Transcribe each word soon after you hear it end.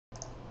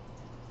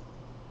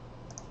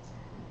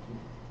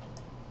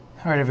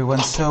Alright everyone,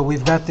 so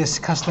we've got this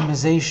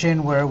customization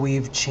where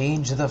we've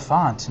changed the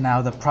font.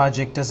 Now the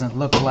project doesn't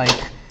look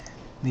like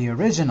the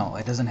original.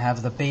 It doesn't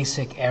have the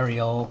basic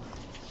Arial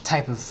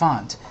type of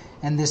font.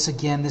 And this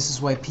again, this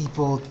is why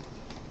people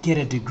get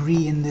a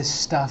degree in this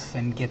stuff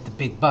and get the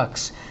big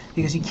bucks.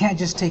 Because you can't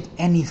just take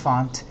any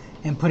font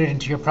and put it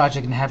into your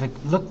project and have it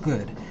look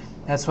good.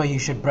 That's why you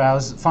should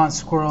browse Font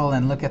Squirrel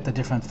and look at the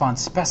different font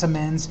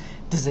specimens.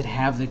 Does it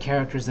have the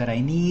characters that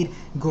I need?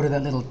 Go to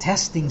that little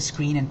testing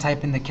screen and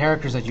type in the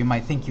characters that you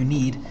might think you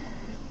need.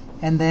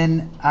 And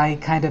then I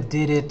kind of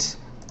did it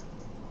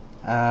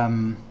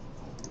a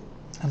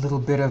little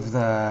bit of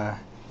the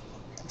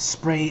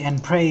spray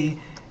and pray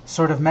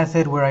sort of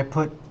method where I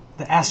put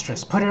the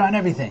asterisk, put it on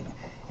everything,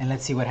 and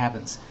let's see what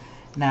happens.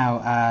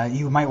 Now,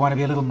 you might want to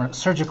be a little more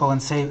surgical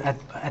and say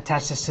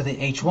attach this to the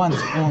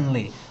H1s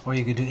only, or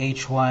you could do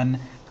H1,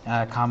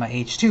 comma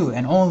H2,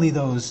 and only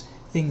those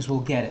things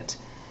will get it.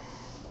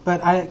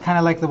 But I kind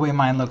of like the way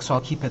mine looks, so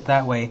I'll keep it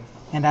that way.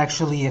 And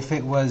actually, if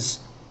it was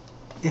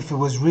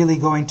really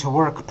going to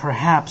work,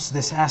 perhaps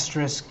this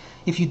asterisk,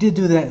 if you did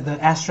do the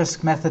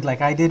asterisk method like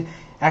I did,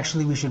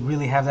 actually we should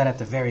really have that at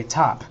the very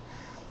top.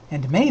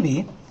 And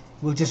maybe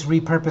we'll just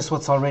repurpose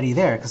what's already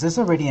there, because there's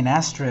already an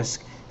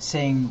asterisk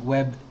saying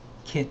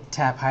WebKit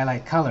tap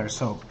highlight color,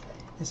 so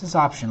this is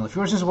optional. If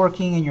yours is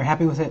working and you're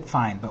happy with it,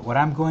 fine. But what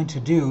I'm going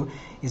to do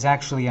is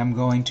actually I'm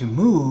going to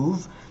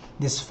move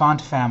this font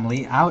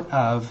family out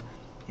of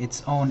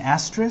its own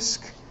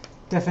asterisk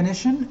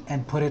definition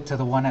and put it to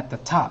the one at the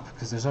top,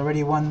 because there's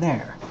already one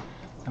there.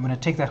 I'm going to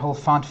take that whole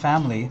font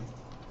family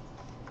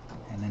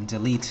and then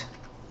delete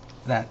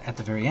that at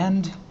the very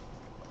end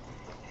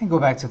and go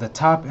back to the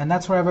top, and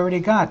that's where I've already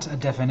got a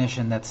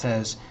definition that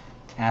says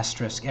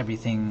asterisk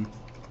everything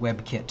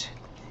WebKit.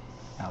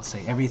 I'll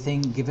say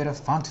everything, give it a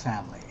font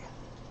family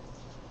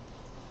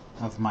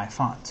of my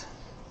font.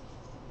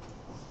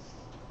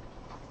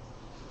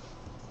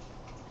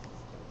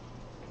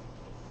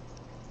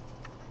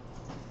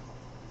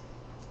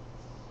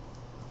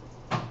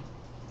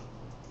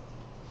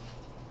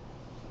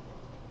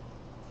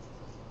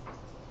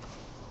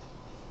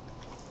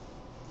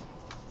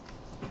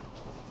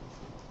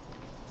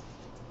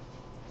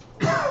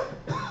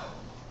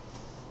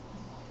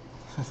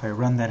 If I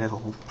run that,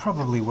 it'll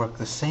probably work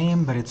the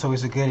same, but it's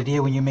always a good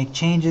idea when you make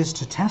changes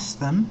to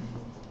test them.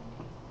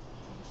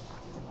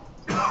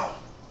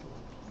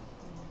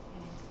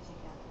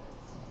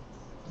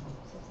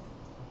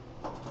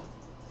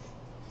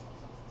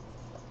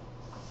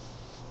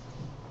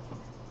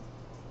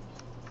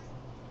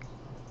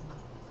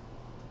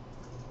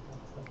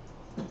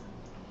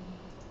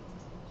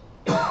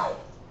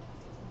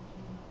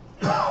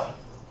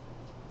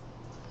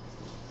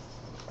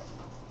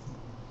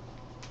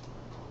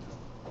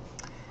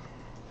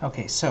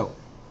 Okay, so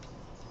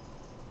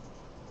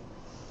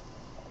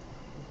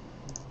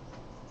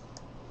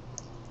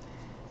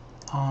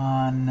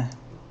on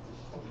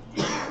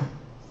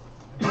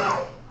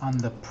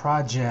the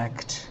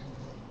project,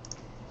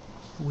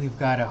 we've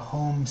got a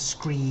home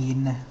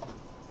screen,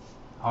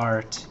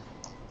 art,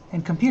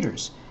 and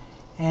computers.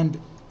 And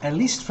at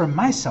least for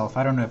myself,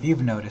 I don't know if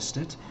you've noticed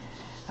it,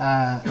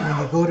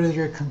 when you go to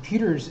your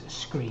computer's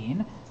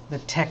screen, the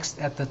text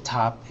at the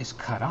top is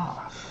cut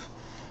off.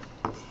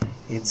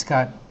 It's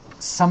got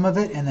some of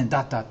it and then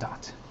dot, dot,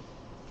 dot.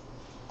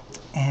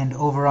 And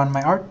over on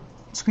my art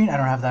screen, I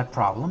don't have that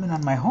problem. And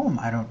on my home,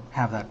 I don't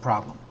have that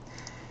problem.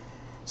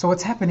 So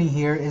what's happening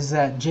here is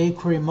that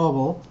jQuery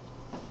Mobile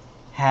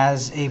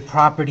has a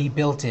property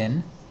built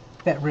in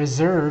that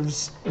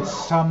reserves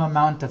some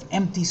amount of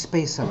empty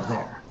space up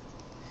there.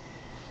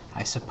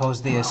 I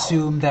suppose they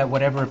assume that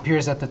whatever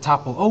appears at the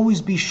top will always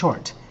be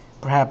short.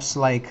 Perhaps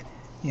like,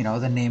 you know,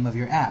 the name of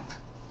your app.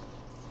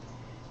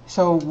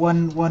 So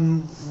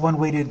one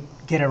way to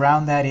get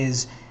around that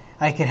is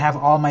I could have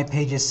all my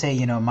pages say,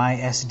 you know, my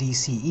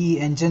SDCE,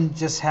 and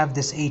just have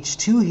this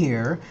H2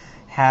 here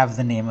have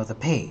the name of the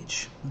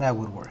page. That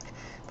would work.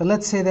 But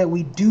let's say that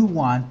we do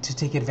want to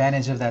take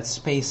advantage of that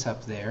space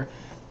up there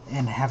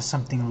and have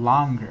something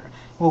longer.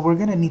 Well, we're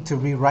going to need to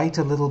rewrite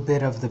a little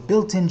bit of the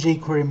built-in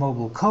jQuery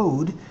mobile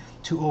code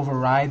to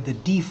override the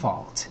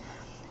default.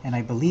 And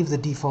I believe the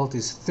default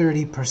is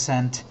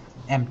 30%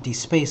 empty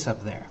space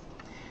up there.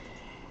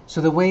 So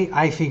the way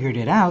I figured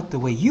it out, the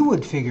way you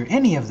would figure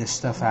any of this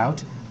stuff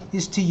out,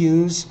 is to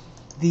use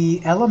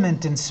the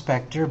element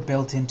inspector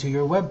built into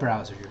your web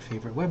browser, your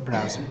favorite web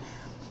browser.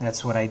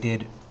 That's what I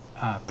did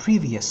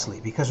previously,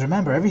 because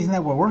remember, everything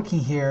that we're working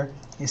here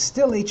is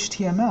still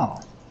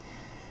HTML.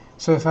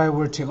 So if I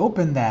were to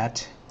open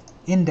that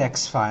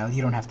index file,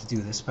 you don't have to do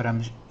this, but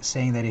I'm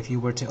saying that if you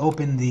were to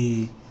open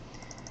the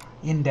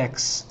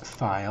index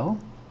file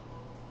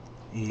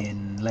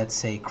in, let's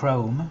say,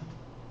 Chrome,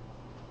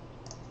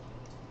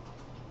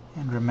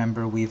 and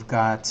remember we've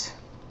got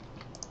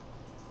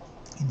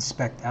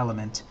inspect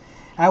element,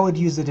 I would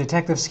use the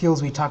detective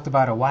skills we talked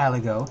about a while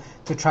ago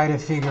to try to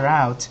figure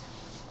out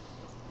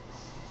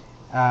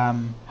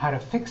how to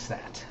fix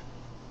that.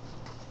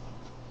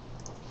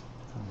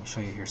 Let me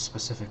show you here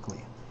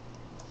specifically.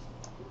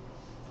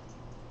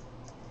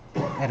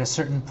 At a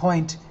certain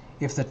point,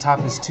 if the top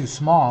is too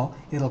small,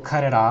 it'll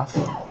cut it off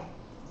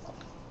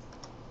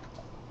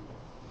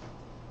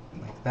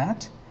like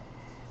that.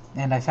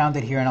 And I found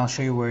it here, and I'll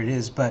show you where it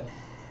is, but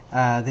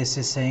this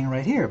is saying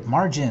right here,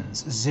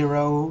 margins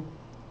 0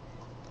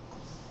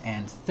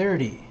 and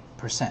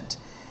 30%.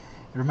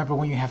 Remember,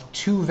 when you have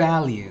two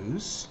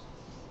values,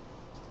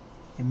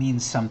 it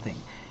means something.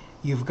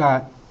 You've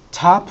got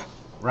top,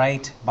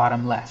 right,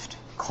 bottom, left,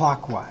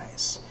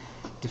 clockwise.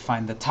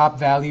 Define the top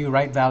value,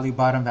 right value,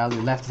 bottom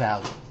value, left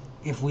value.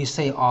 If we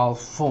say all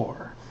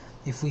four.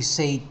 If we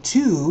say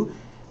 2,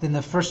 then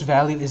the first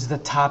value is the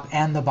top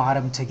and the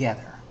bottom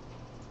together.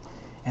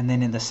 And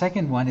then in the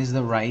second one is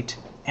the right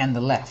and the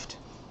left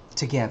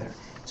together.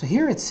 So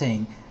here it's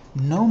saying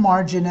no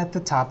margin at the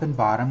top and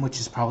bottom, which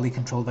is probably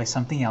controlled by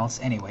something else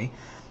anyway,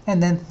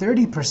 and then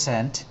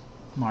 30%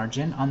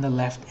 margin on the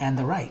left and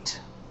the right.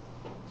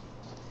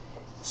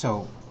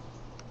 So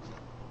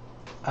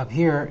up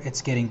here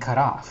it's getting cut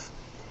off.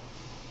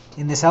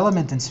 In this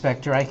element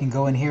inspector, I can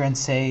go in here and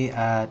say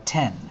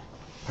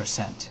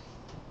 10%.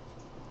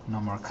 No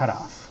more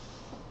cutoff.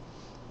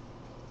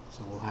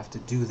 So we'll have to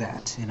do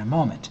that in a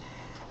moment.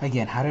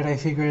 Again, how did I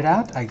figure it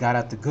out? I got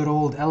out the good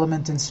old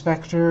element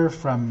inspector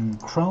from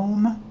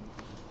Chrome.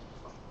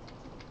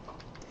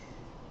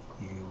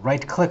 You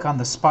right-click on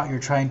the spot you're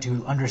trying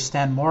to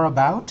understand more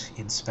about,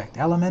 inspect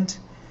element,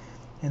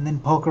 and then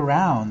poke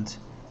around.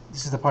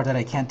 This is the part that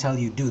I can't tell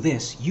you, do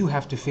this. You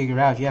have to figure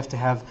out. You have to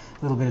have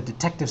a little bit of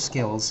detective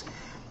skills.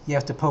 You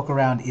have to poke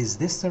around, is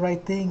this the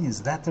right thing?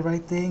 Is that the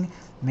right thing?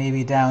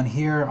 Maybe down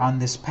here on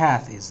this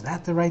path, is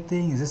that the right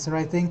thing? Is this the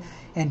right thing?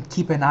 And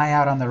keep an eye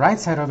out on the right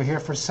side over here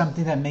for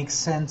something that makes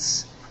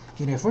sense.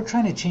 You know, if we're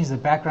trying to change the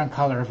background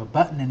color of a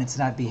button and it's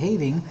not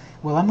behaving,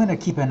 well, I'm going to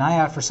keep an eye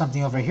out for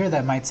something over here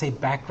that might say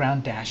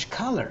background dash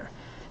color.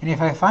 And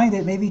if I find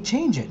it, maybe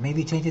change it.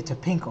 Maybe change it to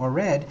pink or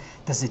red.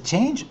 Does it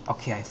change?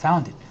 Okay, I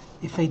found it.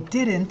 If I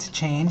didn't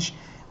change,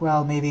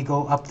 well, maybe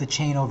go up the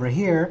chain over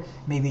here,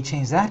 maybe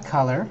change that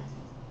color.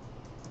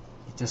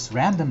 Just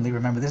randomly,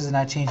 remember, this is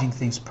not changing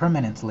things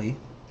permanently.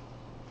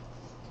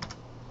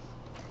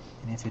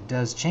 And if it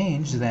does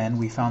change, then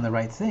we found the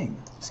right thing.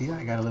 See,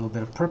 I got a little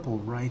bit of purple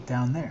right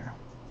down there.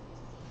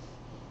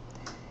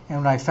 And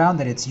when I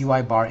found that it's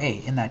UI bar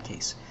A in that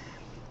case.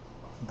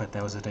 But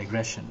that was a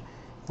digression.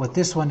 What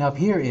this one up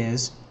here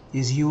is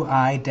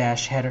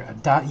UI-header,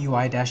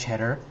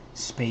 .UI-header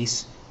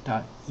space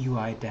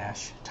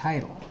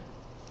 .UI-title.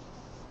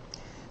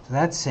 So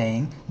that's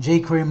saying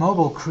jQuery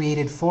Mobile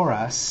created for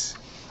us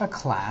a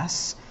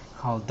class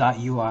called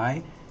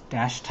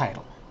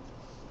 .UI-title.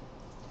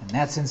 And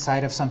that's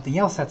inside of something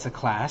else that's a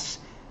class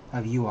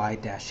of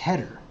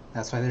UI-header.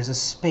 That's why there's a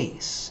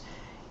space.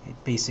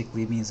 It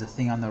basically means the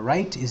thing on the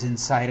right is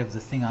inside of the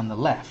thing on the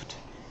left.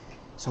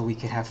 So we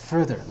could have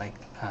further, like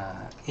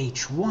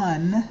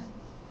H1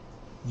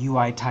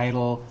 UI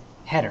title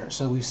header.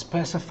 So we've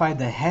specified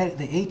the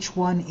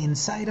H1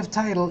 inside of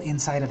title,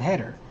 inside of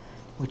header,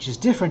 which is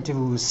different if it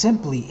was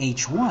simply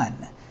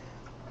H1.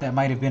 That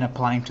might have been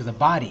applying to the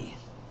body.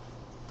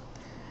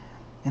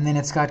 And then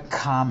it's got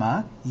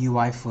comma,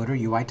 UI footer,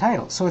 UI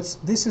title. So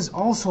this is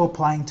also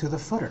applying to the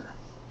footer.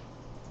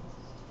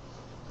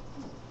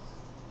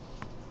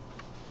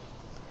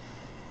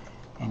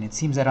 And it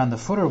seems that on the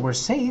footer we're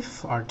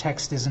safe. Our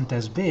text isn't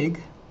as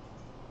big.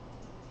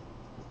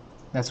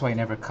 That's why it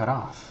never cut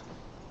off.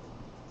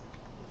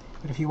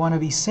 But if you want to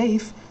be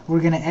safe,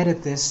 we're going to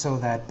edit this so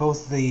that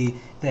both the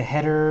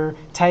header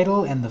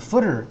title and the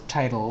footer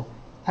title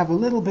have a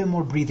little bit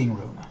more breathing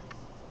room.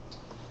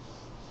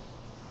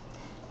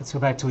 Let's go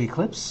back to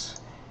Eclipse.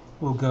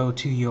 We'll go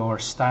to your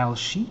style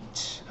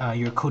sheet,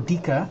 your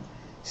Codica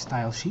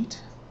style sheet.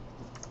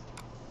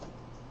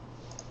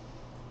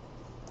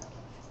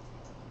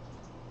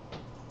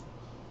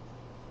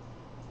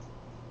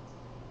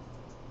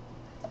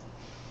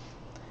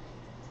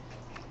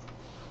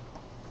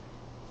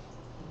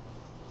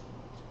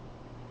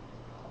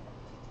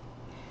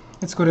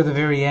 Let's go to the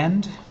very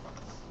end.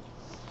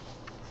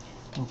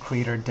 We'll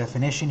create our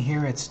definition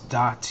here. It's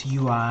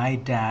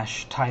 .UI-header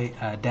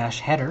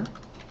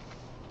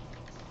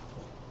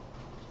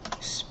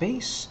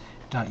space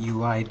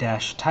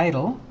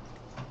 .UI-title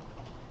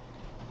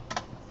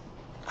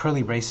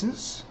curly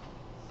braces.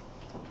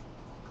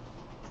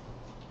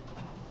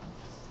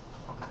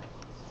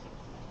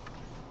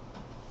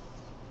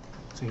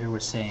 So here we're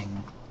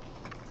saying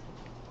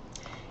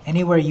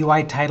anywhere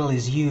UI title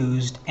is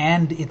used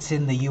and it's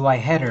in the UI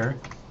header,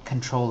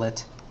 control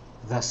it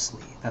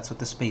thusly. That's what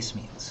the space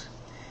means.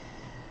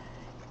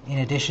 In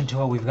addition to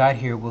what we've got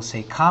here, we'll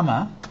say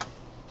comma,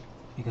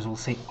 because we'll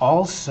say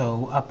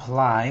also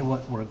apply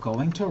what we're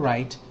going to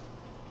write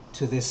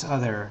to this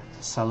other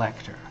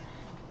selector.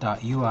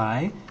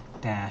 .UI-footer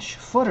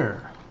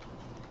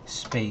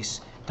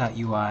space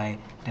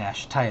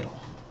 .UI-title.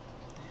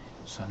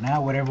 So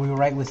now whatever we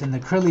write within the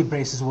curly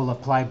braces will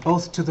apply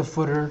both to the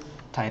footer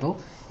title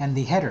and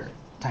the header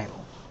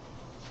title.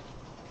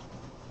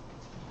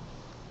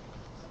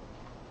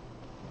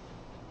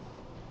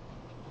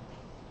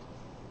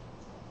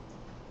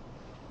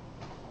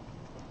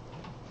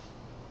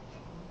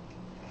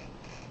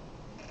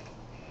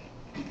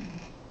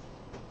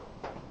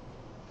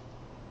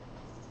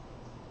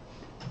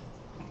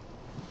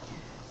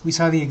 We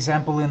saw the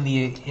example in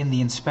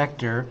the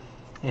inspector.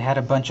 It had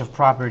a bunch of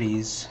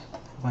properties,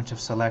 a bunch of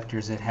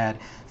selectors. It had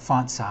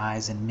font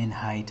size and min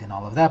height and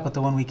all of that, but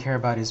the one we care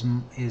about is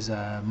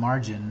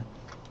margin.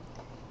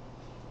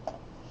 So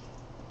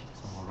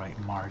we'll write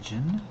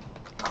margin,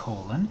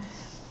 colon,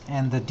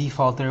 and the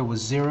default there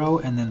was 0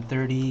 and then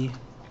 30%,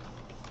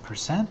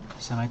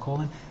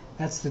 semicolon.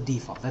 That's the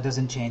default. That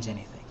doesn't change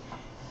anything.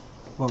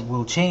 What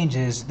will change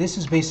is this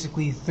is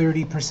basically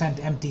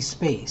 30% empty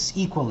space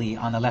equally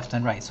on the left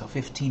and right, so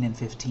 15 and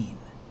 15.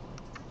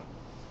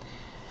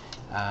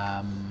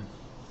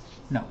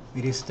 No,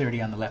 it is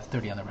 30 on the left,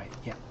 30 on the right.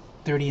 Yeah,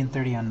 30 and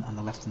 30 on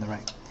the left and the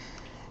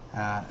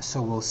right.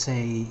 So we'll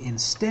say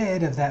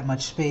instead of that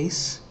much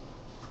space,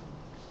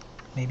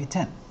 maybe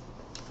 10.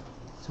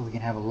 So we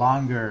can have a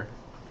longer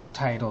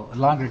title, a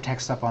longer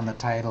text up on the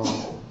title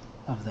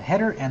of the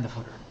header and the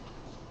footer.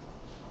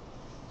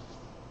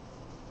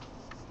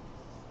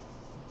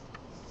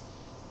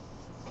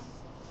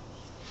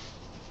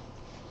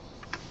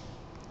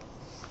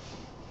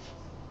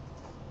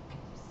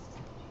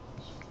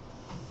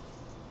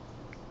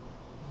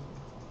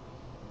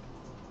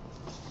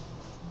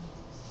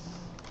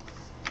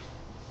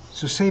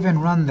 So save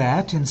and run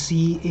that and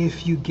see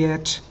if you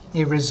get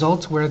a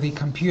result where the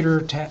computer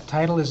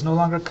title is no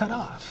longer cut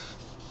off.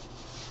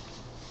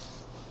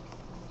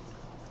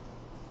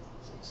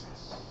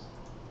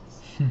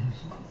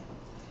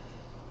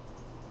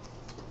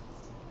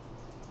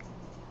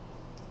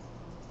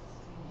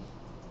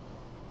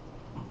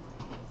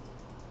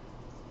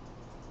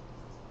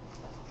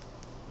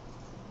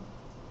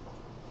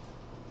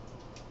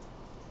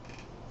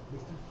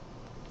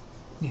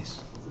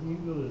 Yes. When you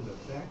go to the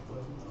back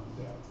button on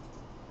that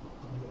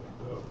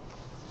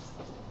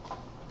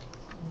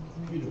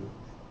computer,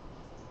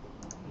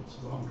 it's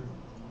longer.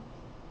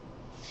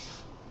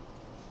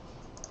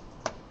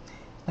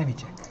 Let me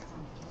check.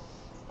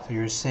 So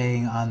you're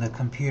saying on the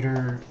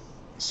computer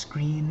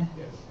screen?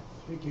 Yes.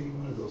 Take any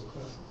one of those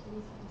classes.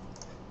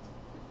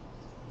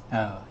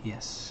 Oh,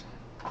 yes.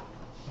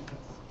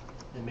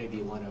 And maybe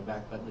you want a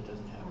back button that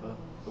doesn't have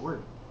the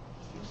word.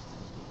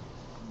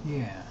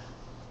 Yeah.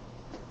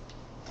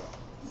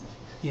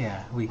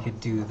 Yeah, we could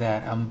do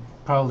that.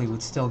 Probably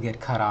would still get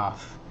cut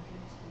off.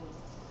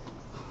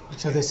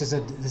 So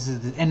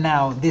and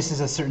now this is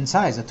a certain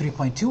size, a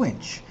 3.2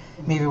 inch.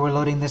 Maybe we're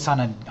loading this on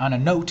a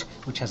note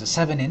which has a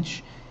 7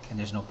 inch, and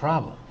there's no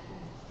problem.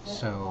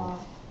 So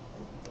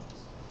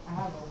I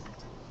have a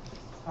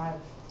 5,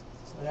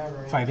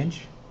 whatever. 5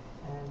 inch.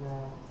 And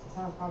it's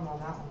not a problem on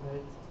that one, but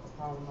it's a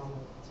problem on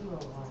the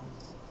 201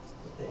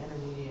 with the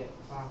intermediate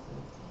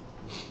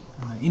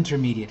classes.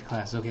 Intermediate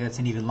class. Okay, that's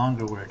an even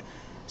longer word.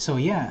 So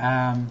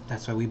yeah,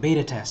 that's why we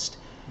beta test.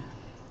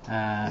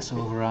 So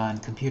over on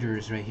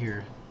computers right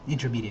here,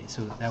 intermediate.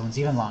 So that one's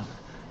even longer.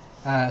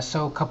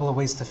 So a couple of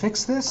ways to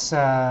fix this.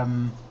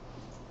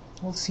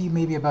 We'll see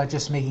maybe about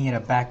just making it a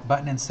back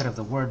button instead of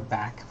the word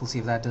back. We'll see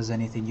if that does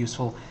anything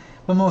useful.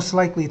 But most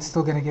likely it's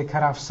still going to get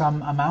cut off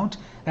some amount.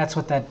 That's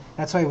why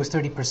it was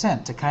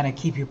 30%, to kind of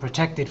keep you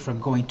protected from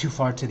going too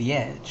far to the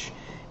edge.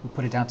 We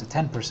put it down to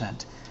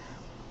 10%.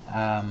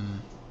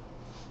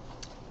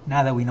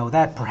 Now that we know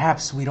that,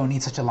 perhaps we don't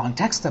need such a long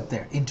text up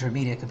there.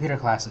 Intermediate computer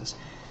classes.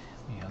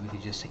 We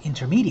could just say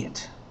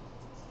intermediate.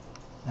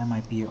 That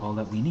might be all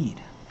that we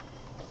need.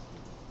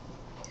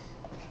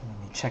 Let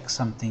me check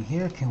something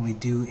here. Can we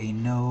do a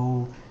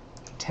no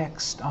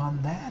text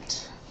on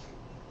that?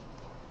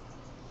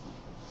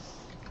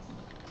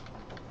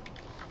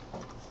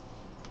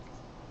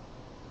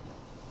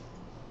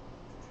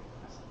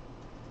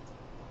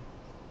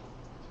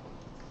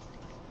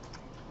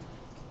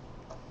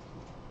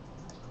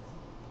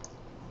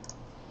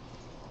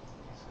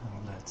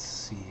 Let's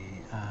see.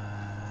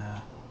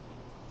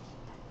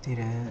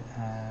 Data.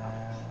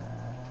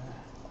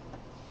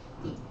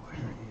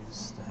 Where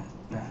is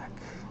that back?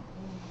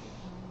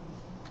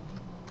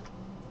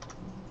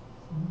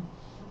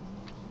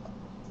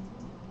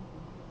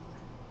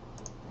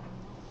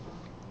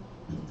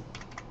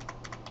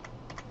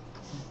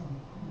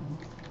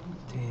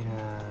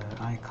 Data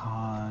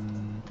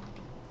icon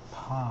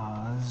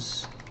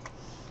pause.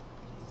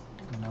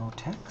 No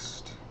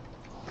text.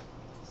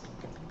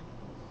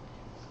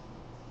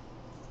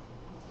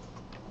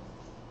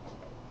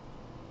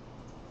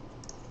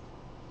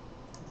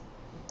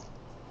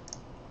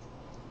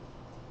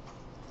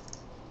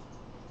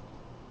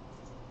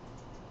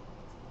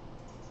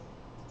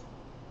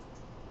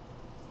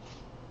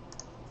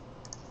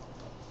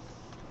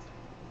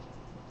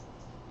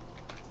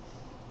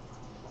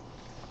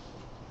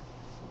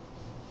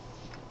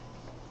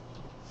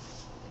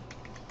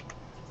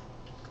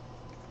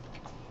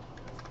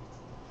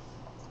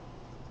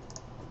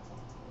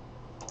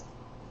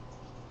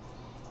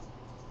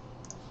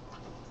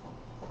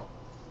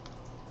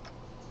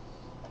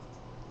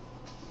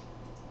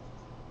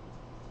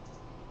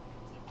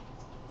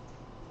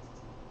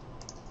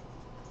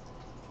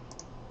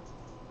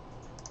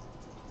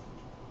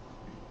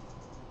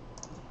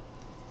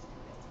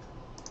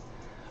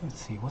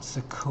 Let's see, what's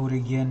the code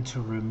again to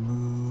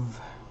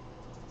remove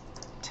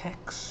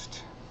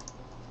text?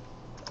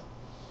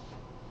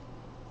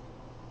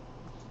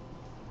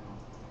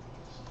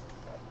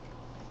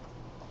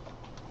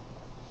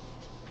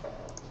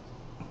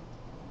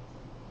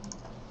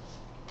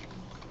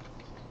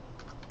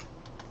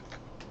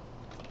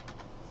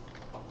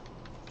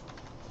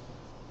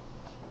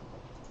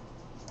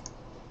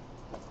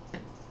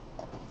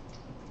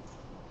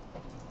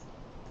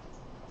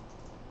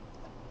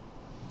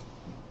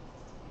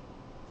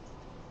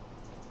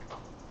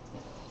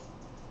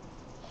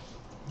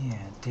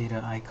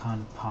 data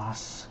icon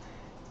pos,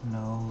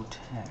 no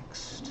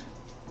text.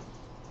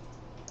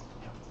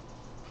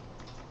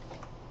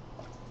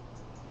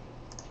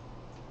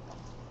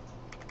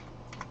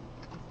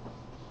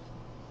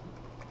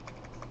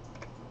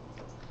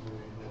 Maybe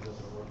that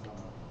doesn't work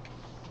on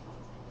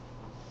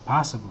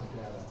Possibly. a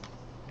data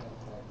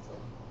tag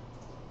button.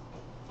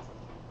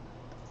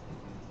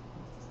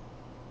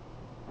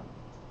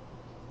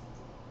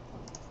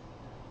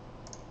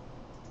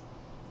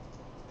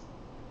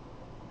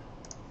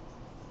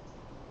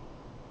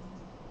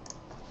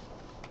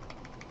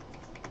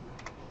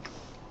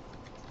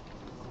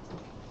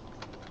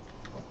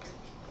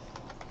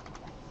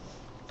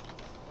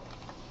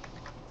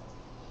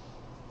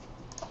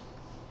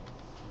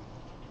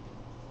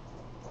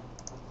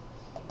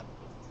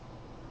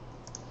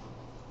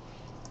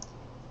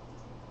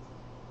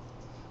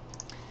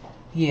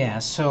 Yeah,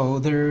 so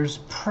there's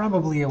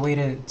probably a way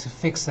to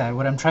fix that.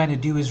 What I'm trying to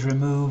do is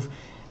remove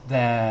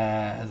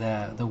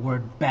the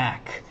word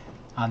back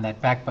on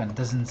that back button. It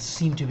doesn't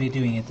seem to be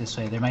doing it this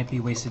way. There might be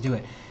ways to do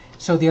it.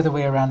 So the other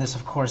way around this,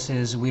 of course,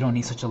 is we don't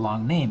need such a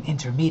long name.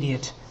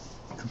 Intermediate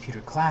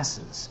computer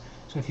classes.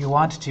 So if you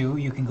want to,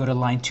 you can go to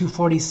line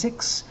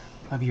 246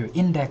 of your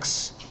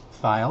index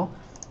file,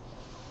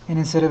 and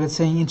instead of it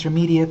saying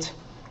intermediate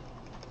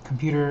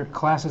computer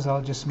classes,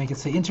 I'll just make it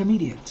say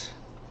intermediate.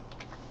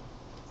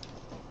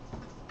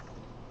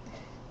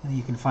 And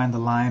you can find the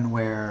line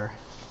where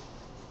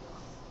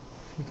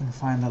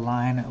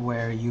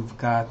you've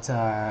got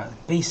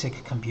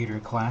basic computer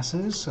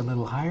classes a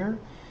little higher,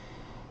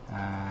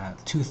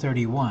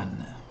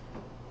 231.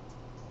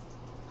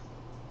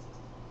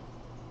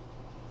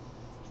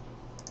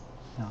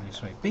 Now I'll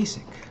just write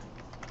basic.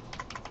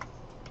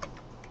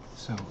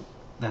 So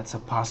that's a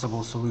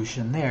possible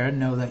solution there.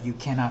 Know that you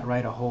cannot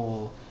write a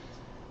whole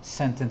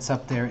sentence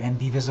up there and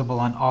be visible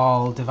on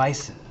all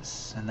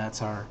devices, and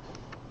that's our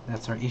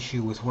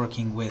issue with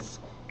working with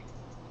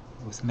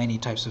many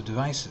types of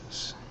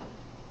devices.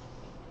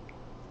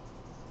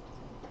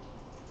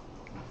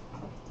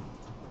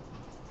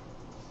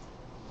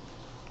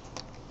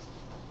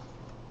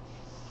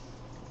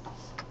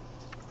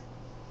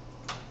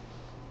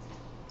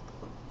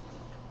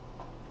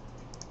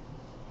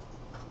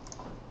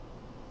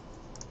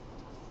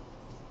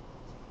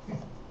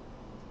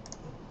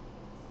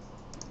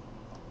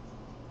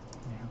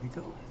 There we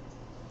go.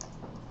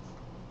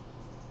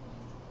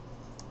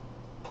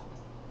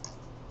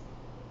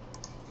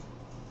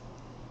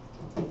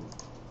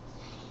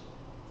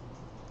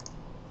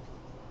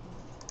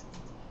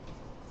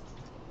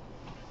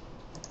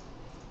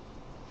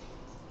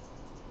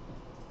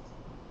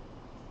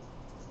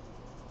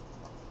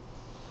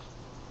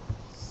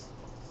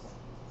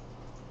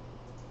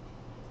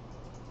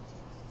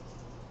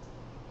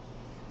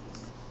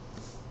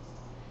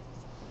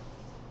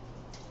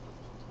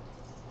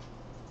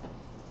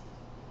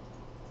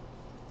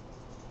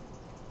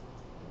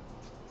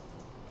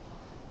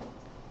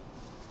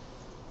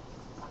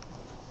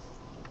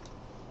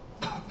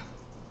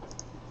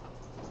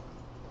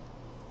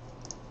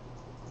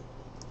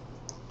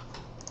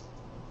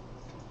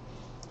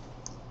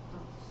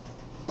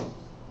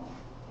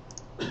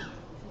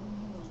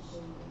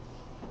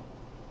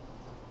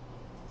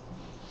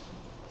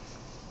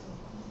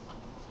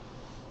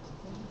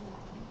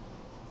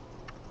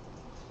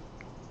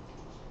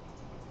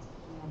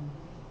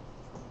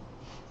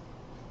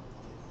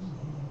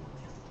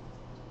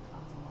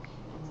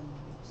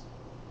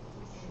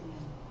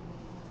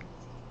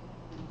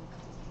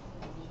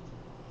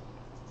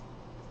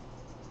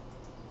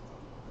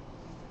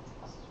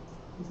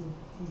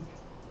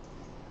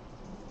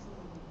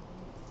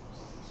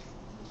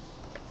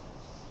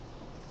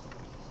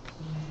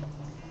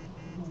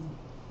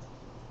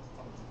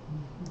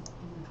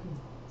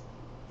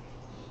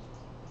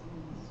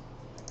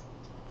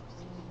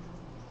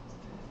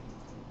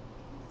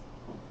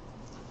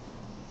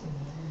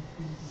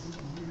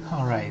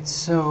 All right,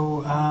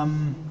 so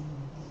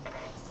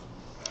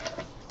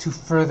to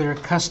further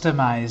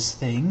customize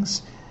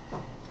things,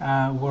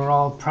 we're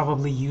all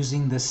probably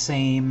using the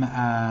same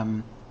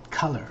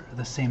color,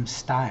 the same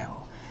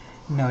style.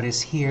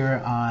 Notice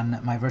here on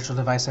my virtual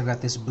device I've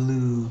got this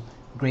blue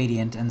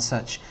gradient and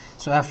such.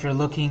 So after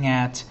looking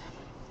at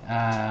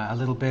a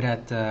little bit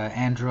at the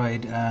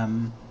Android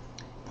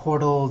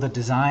portal, the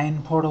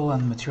design portal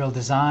and material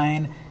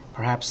design,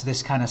 perhaps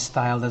this kind of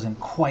style doesn't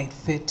quite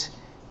fit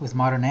with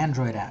modern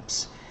Android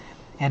apps.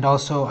 And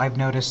also I've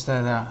noticed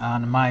that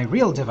on my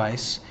real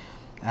device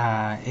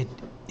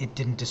it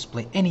didn't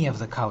display any of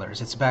the colors.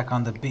 It's back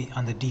on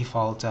the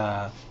default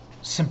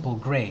simple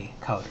gray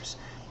colors,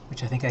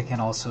 which I think I can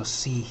also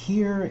see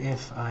here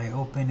if I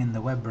open in the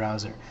web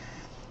browser.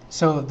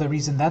 So the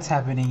reason that's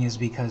happening is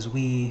because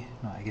I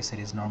guess it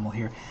is normal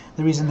here.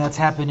 The reason that's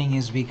happening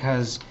is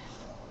because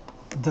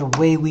the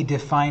way we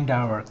defined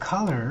our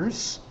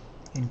colors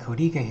in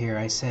Codica here,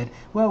 I said,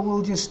 well,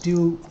 we'll just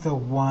do the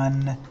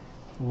one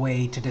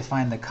way to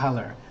define the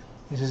color.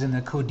 This is in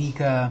the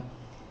Codica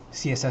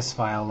CSS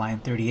file, line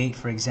 38,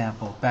 for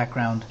example,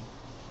 background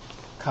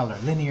color,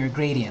 linear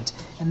gradient.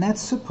 And that's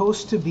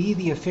supposed to be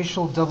the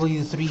official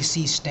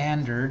W3C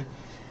standard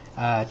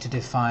to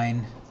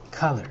define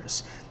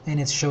colors. And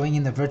it's showing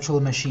in the virtual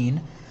machine,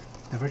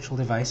 the virtual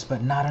device,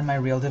 but not on my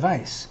real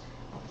device.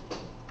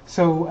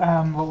 So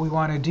what we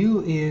want to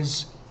do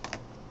is,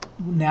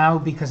 now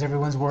because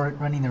everyone's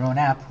running their own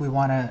app, we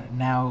want to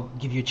now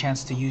give you a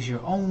chance to use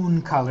your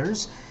own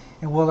colors,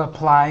 and we'll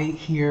apply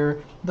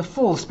here the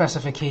full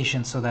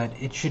specification so that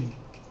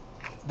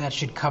that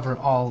should cover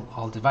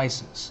all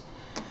devices.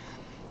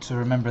 So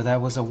remember,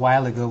 that was a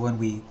while ago when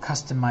we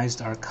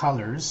customized our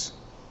colors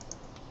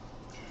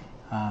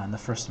in the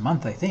first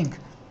month, I think.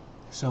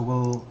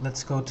 So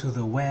let's go to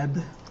the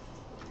web,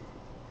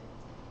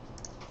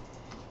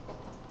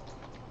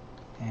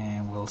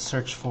 and we'll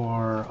search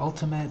for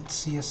Ultimate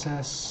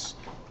CSS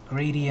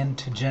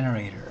Gradient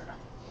Generator.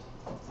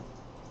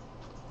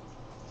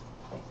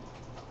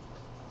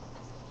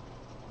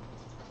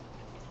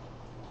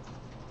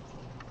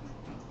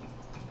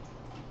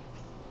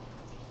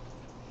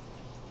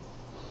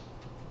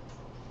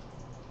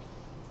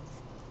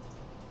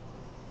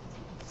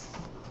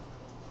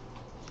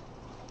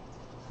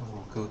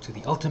 We'll go to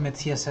the Ultimate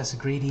CSS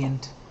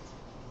Gradient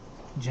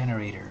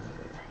Generator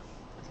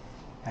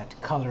at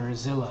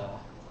colorzilla.com.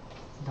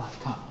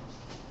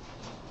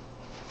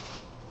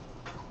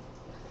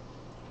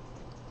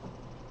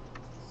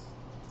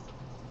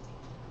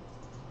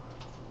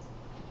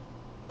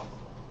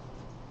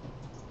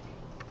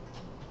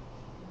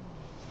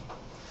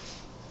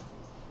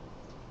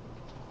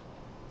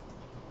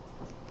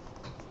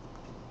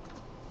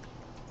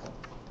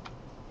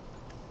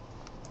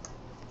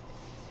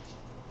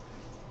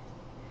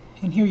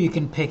 And here you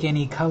can pick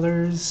any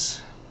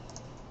colors.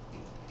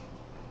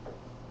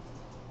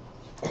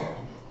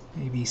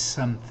 Maybe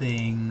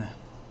something.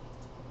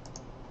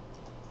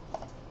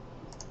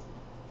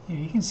 Here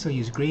you can still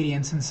use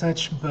gradients and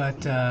such, but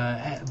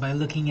by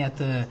looking at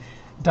the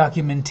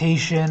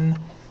documentation,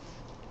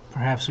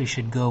 perhaps we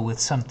should go with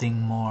something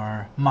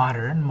more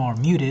modern, more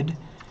muted.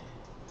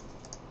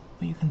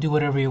 But you can do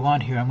whatever you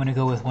want here. I'm going to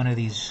go with one of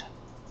these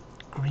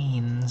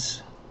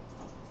greens.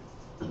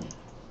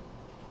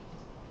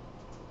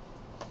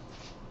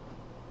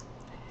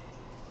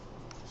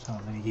 So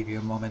let me give you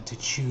a moment to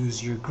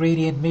choose your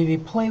gradient, maybe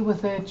play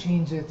with it,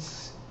 change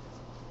its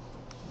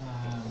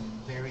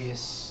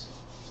various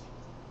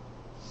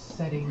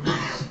settings,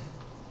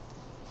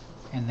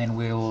 and then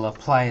we'll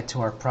apply it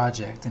to our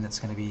project, and it's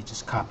going to be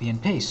just copy and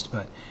paste,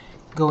 but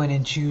go in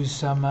and choose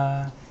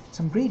some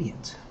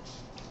gradient.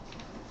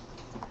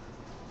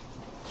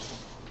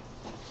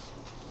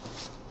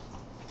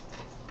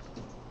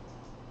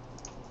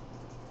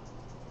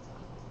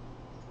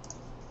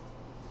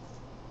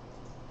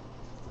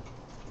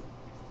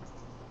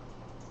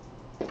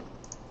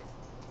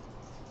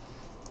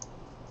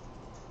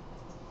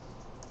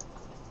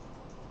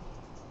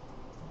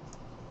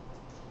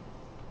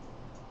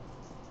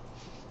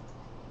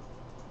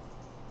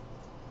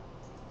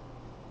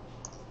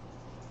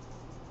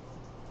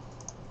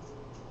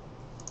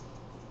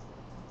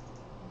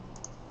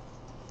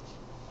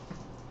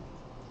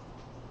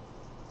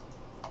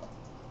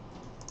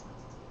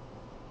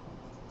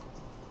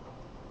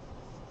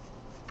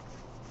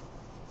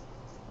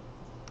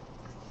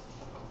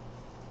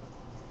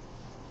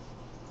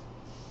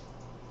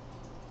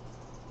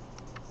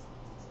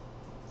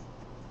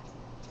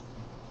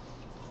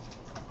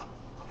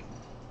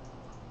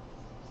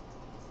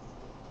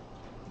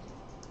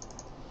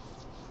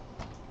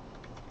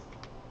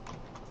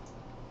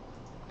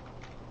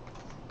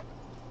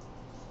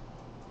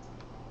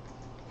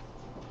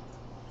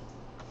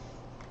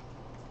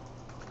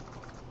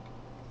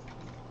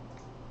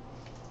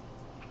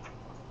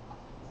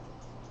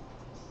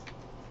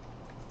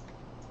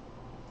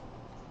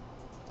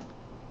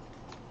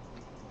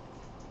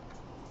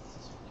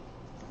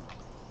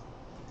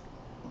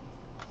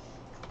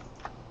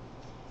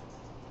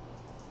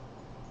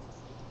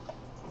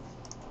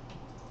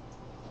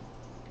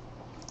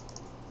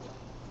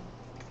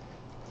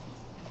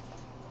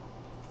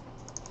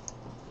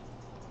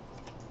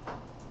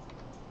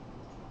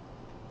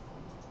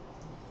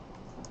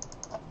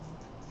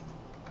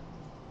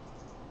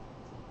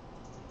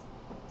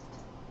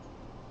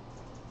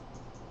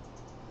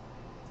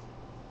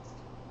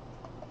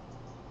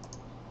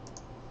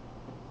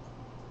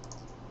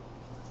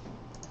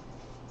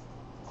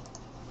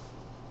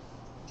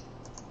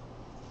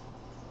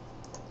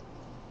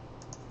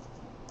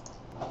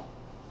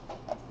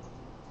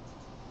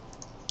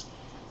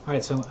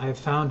 Alright, so I've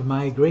found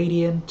my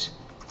gradient.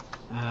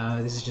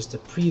 This is just a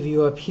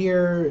preview up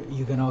here.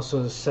 You can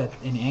also set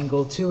an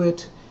angle to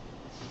it.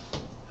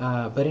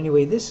 But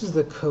anyway, this is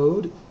the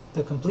code,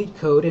 the complete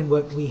code, and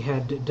what we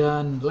had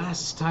done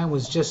last time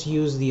was just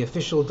use the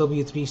official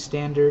W3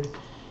 standard,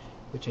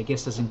 which I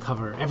guess doesn't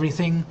cover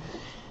everything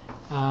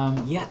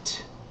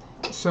yet.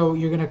 So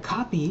you're going to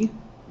copy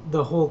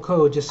the whole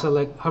code. Just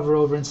hover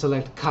over and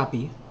select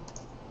copy.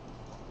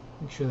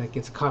 Make sure that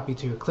gets copied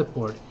to your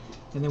clipboard.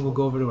 And then we'll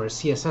go over to our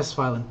CSS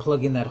file and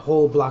plug in that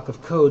whole block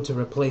of code to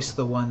replace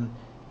the one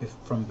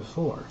from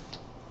before.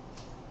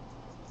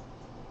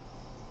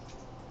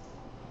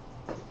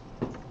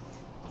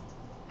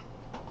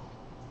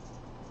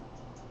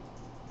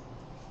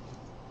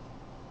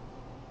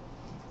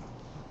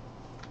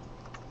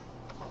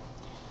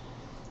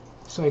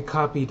 So I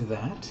copied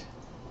that.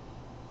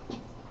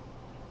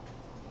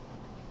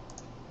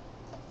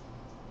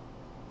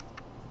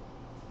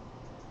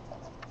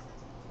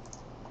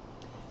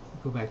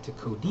 Go back to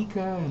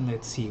Codica and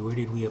let's see, where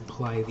did we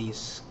apply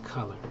these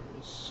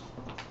colors?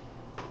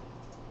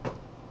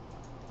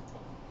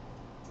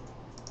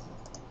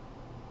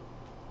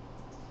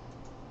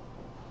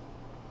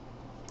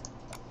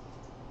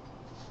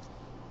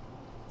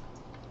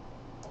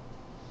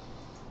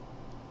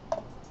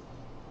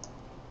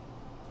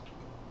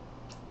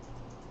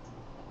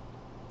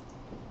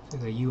 So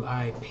the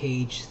UI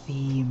page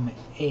theme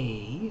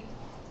A.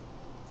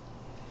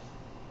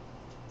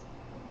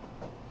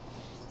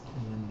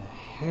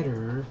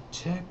 Header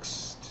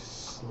text,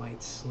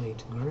 slight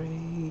slate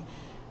gray,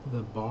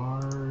 the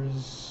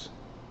bars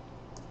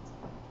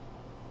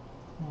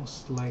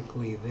most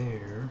likely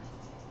there.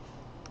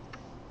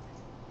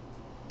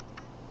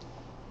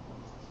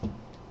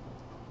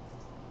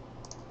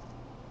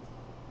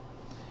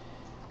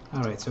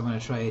 Alright, so I'm going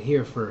to try it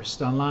here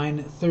first. On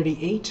line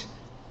 38,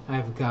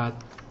 I've got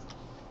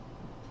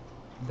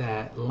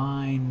that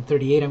line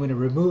 38. I'm going to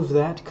remove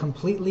that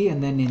completely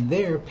and then in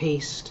there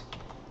paste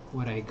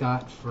what I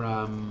got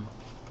from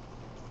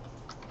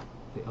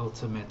the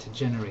Ultimate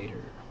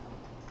generator.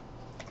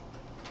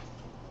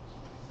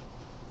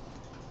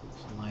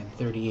 So line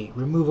 38,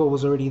 remove what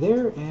was already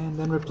there and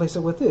then replace it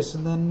with this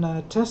and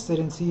then test it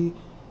and see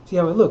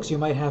how it looks. You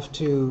might have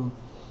to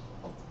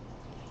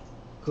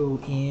go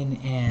in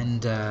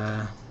and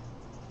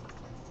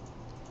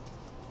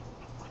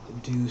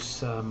do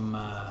some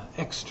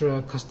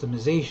extra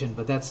customization,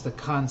 but that's the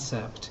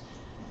concept.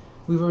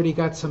 We've already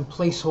got some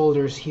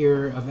placeholders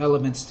here of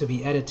elements to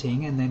be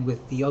editing, and then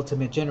with the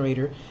Ultimate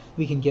generator,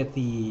 we can get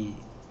the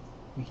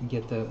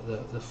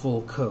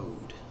full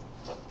code.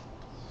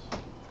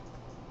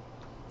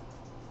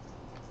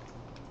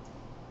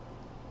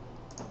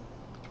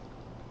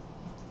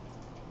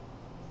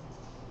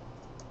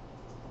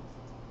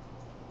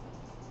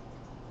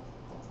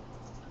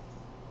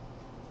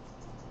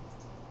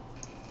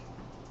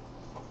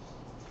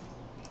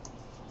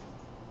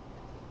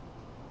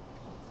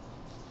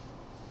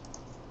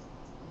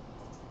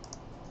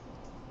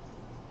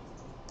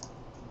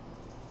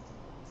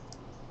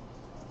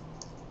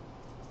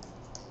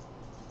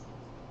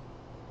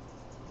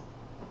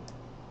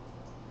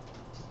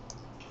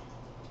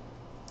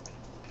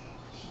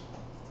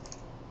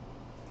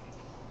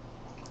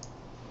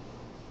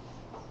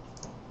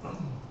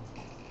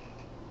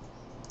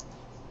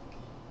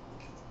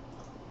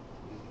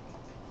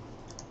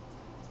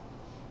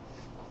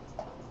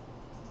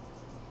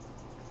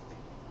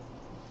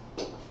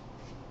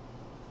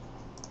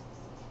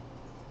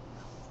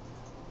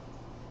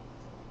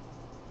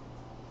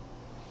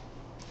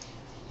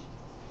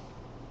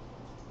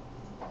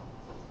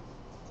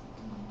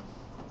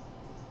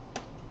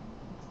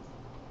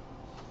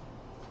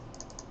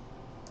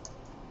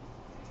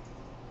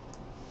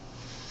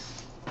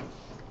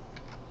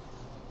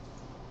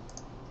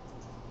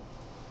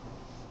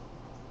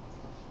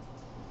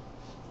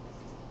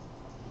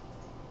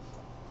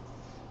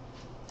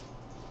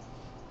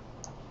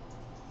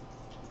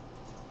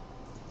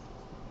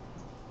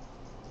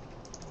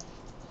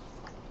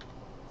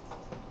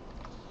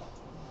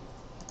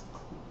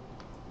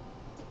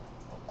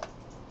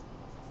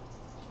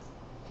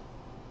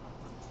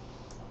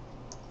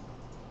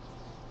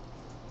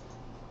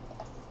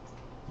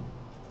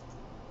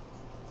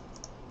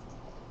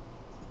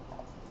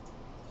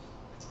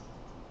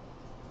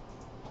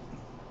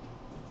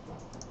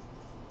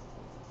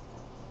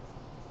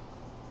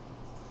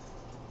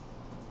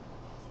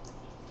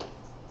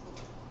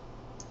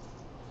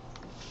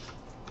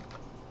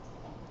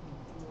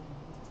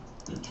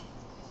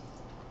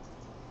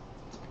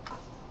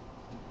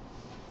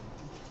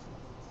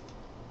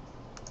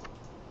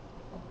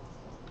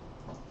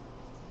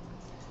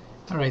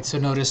 Alright, so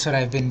notice what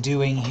I've been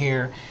doing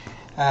here.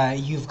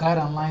 You've got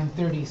on line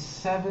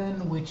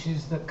 37, which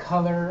is the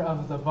color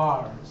of the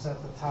bars at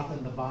the top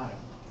and the bottom.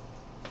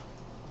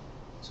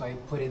 So I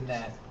put in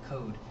that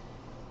code.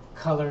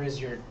 Color is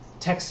your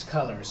text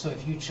color. So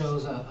if you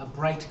chose a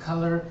bright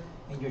color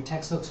and your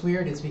text looks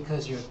weird, it's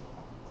because your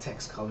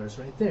text color is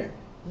right there,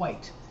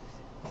 white.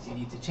 If you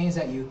need to change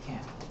that, you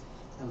can.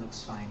 It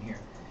looks fine here.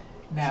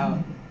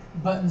 Now,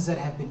 buttons that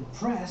have been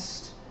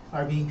pressed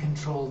are being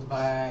controlled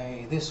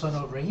by this one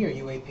over here,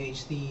 UA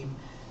page theme,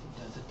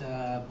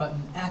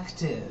 button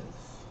active.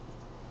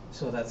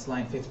 So that's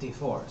line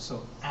 54.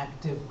 So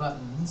active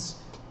buttons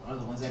are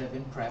the ones that have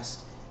been pressed.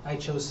 I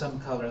chose some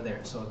color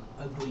there, so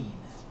a green.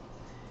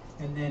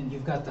 And then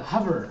you've got the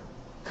hover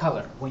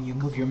color. When you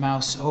move your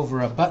mouse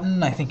over a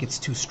button, I think it's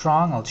too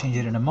strong, I'll change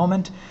it in a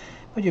moment.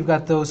 But you've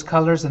got those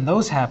colors, and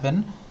those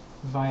happen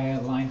via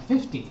line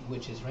 50,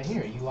 which is right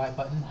here, UI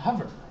button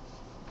hover.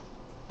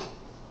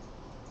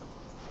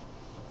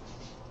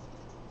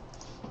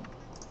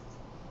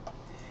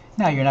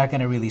 Now you're not going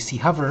to really see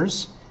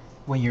hovers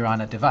when you're on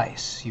a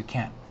device. You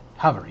can't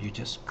hover, you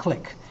just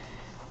click.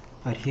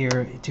 But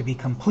here, to be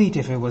complete,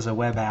 if it was a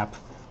web app,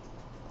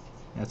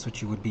 that's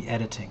what you would be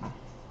editing.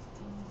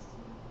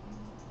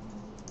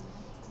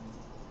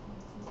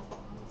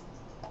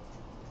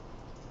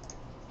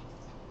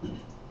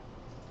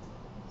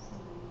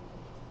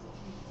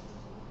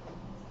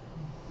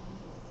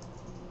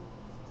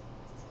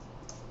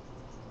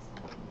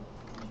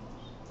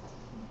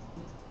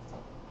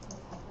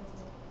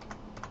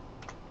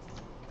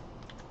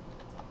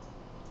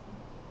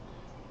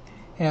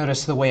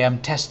 Notice the way I'm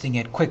testing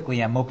it quickly.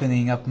 I'm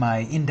opening up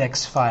my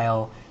index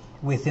file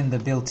within the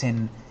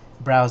built-in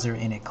browser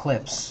in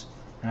Eclipse.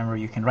 Remember,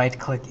 you can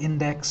right-click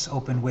Index,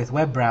 open with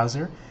web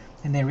browser,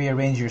 and then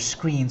rearrange your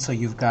screen so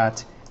you've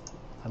got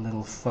a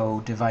little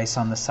faux device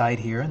on the side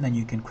here, and then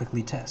you can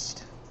quickly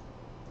test.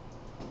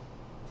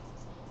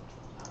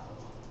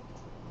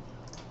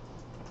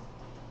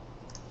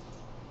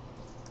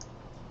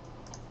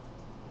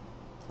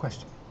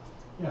 Question?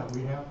 Yeah,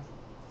 we have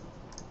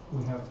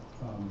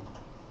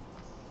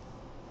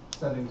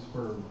settings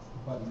for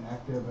button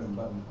active and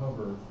button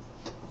hover,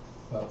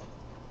 but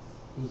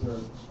is there,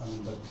 I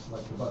mean,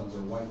 like the buttons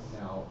are white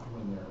now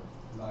when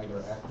they're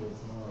neither active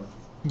nor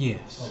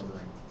Yes.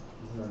 hovering.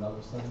 Is there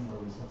another setting where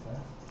we set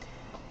that?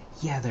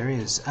 Yeah, there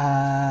is.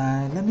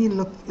 Let me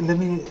look.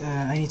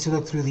 I need to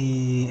look through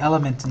the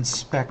element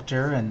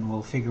inspector, and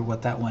we'll figure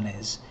what that one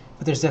is.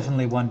 But there's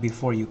definitely one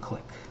before you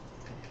click.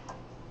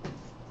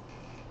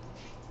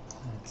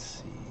 Let's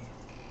see.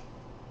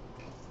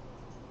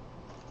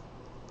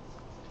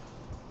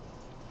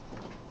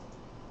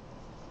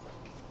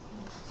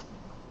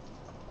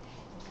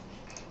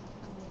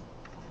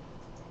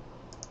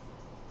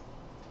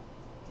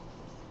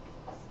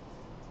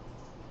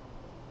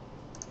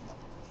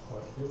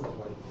 What, it was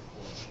white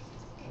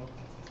before.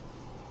 Okay.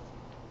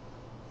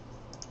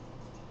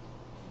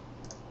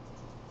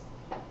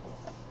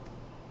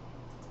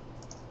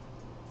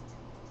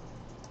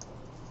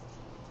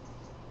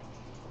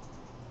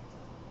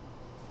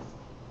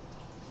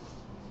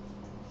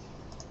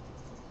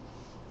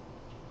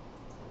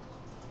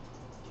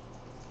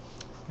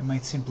 It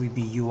might simply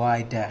be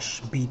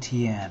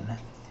UI-BTN.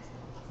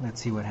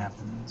 Let's see what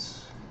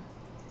happens.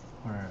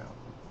 Or,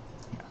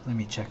 yeah, let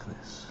me check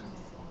this.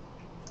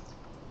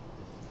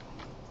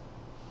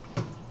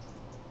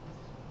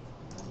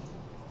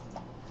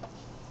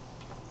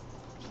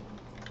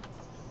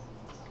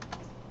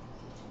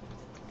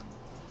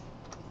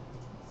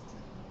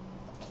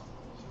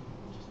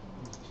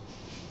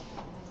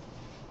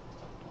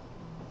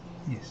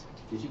 Yes.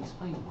 Did you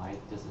explain why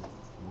it doesn't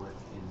work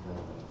in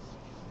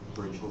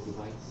the virtual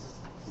device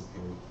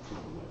compared to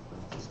the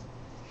web browser?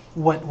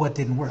 What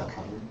didn't work? The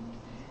hover?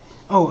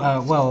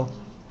 Oh, well,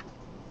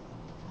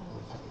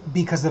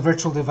 because the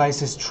virtual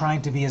device is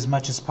trying to be as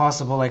much as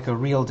possible like a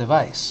real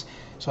device.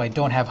 So I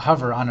don't have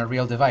hover on a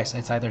real device.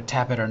 It's either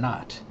tap it or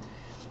not.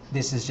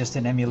 This is just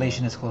an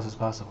emulation as close as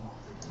possible.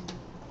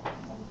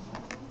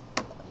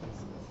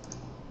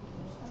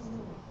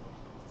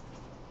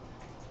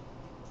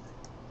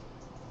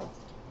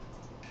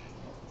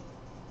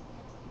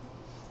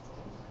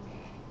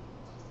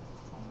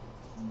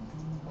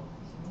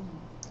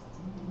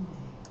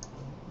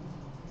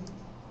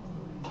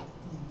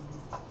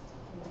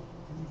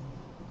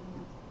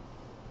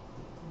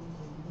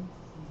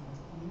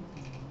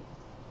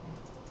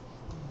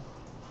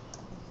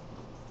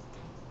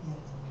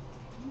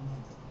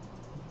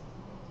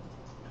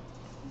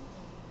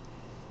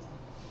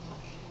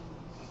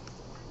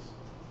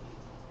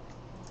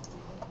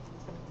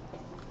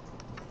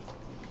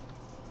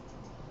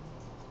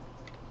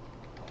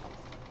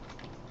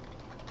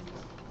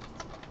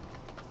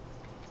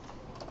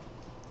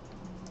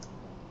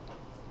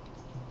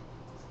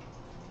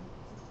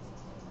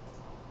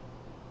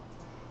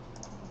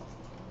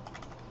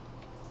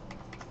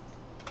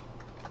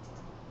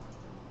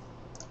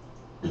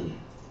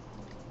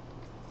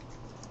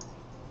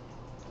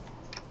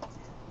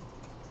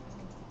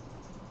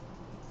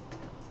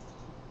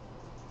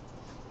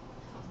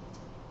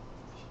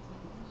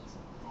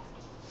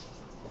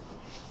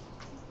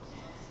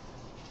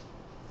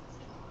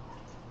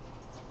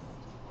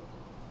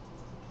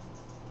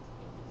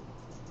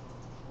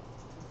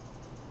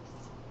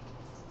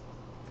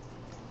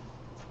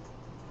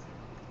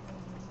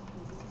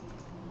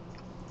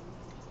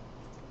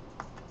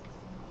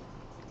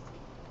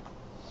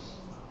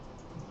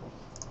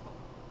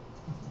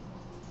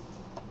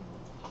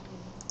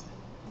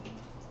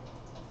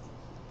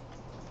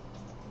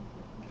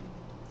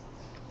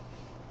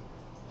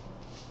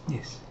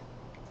 Yes.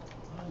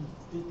 On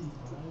 55,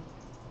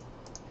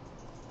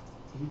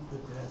 you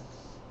put that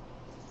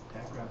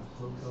background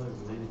flow color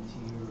related to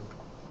your.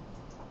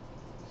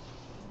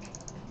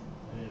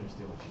 I didn't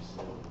understand what you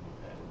said when you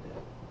added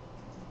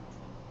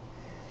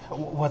that.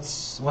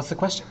 What's the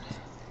question?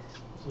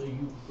 So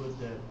you put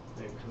that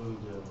code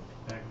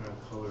background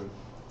color.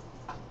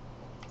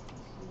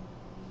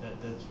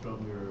 That's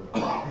from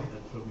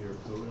your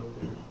code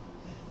up there.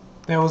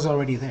 That was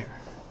already there.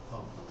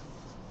 Oh,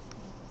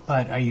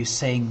 But are you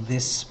saying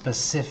this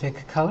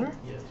specific color?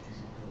 yes.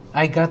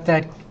 I got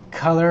that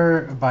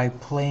color by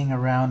playing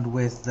around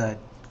with the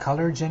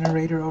color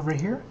generator over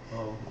here.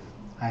 Oh,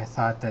 I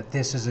thought that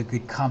this is a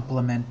good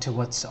complement to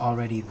what's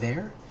already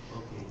there.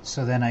 okay.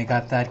 So then I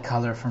got that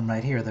color from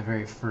right here, the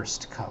very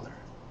first color.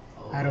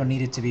 Oh, I don't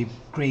need it to be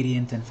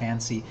gradient and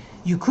fancy.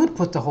 You could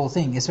put the whole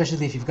thing,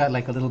 especially if you've got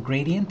like a little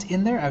gradient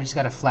in there. I've just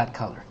got a flat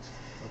color.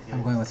 okay.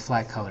 I'm going with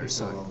flat color, Picked the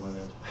so wrong one,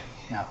 that's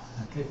why. no.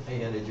 Okay.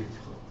 I added your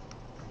color.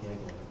 Yeah, I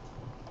got it.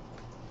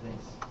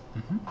 Thanks.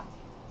 Mhm.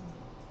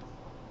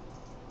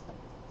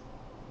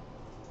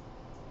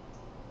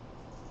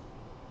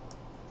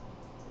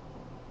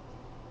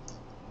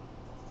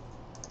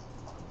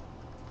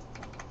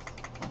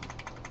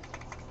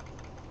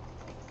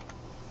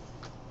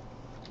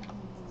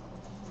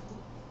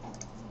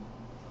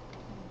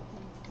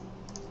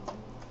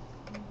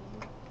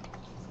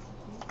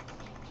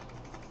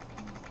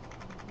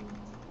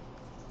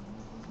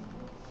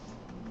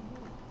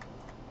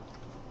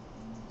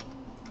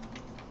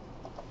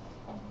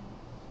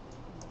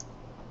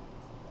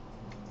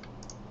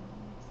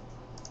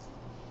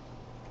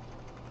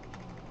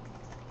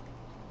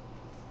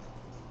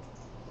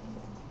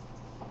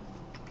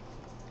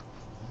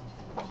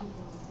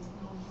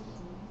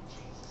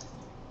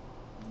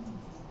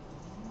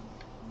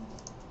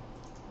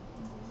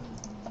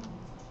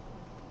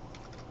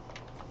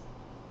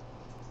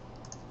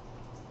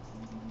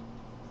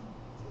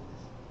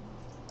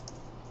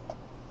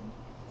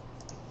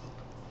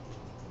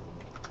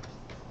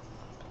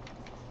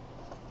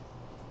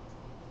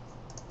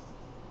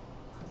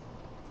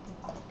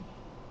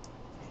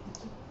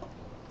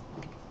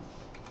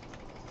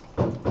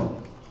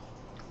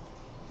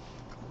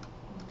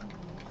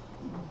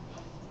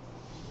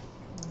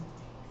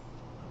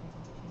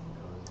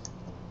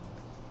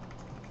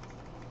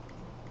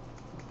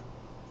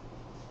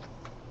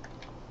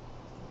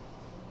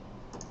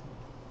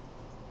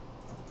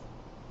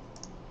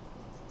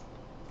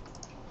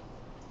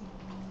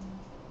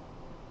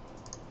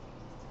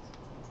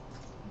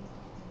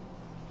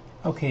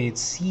 Okay, it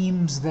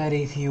seems that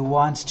if you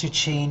want to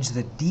change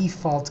the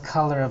default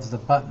color of the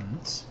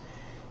buttons,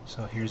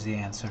 so here's the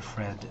answer,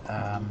 Fred.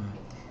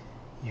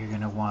 You're going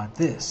to want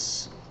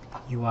this.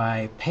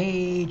 UI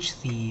page,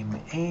 theme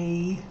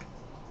A,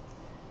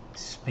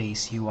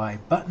 space UI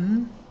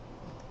button,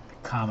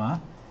 comma,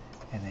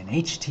 and then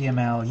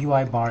HTML,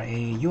 UI bar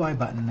A, UI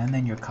button, and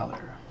then your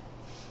color.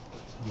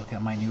 So look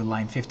at my new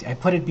line 50. I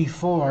put it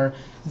before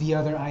the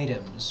other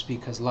items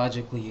because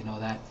logically, you know,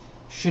 that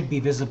should be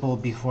visible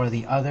before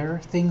the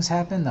other things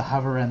happen, the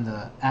hover and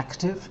the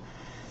active.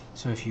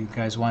 So if you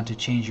guys want to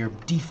change your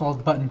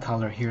default button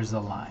color, here's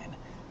the line.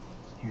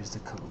 Here's the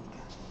code.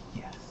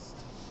 Yeah.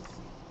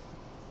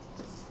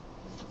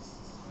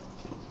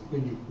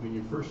 When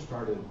you first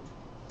started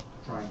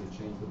trying to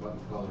change the button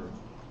color,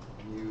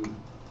 you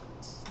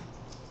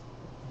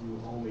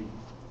only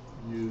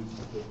used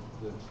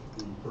the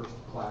first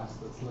class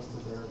that's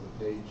listed there,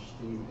 the page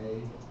theme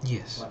A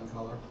Yes. button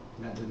color,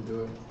 and that didn't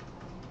do it.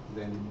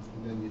 And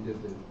then you did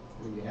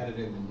when you added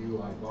in the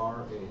UI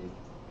bar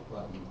A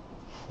button,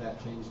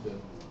 that changed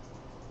it.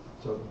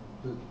 So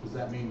does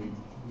that mean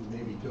we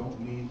maybe don't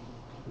need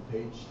the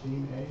page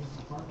theme A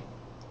part?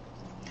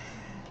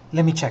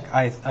 Let me check.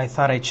 I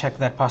thought I checked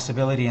that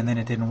possibility and then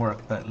it didn't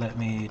work, but let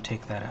me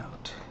take that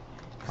out.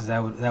 Because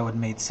that would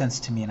made sense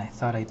to me and I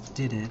thought I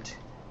did it.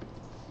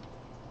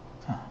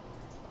 Huh.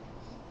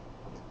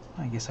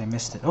 I guess I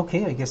missed it.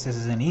 Okay, I guess this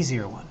is an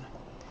easier one.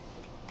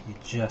 You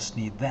just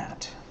need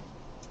that.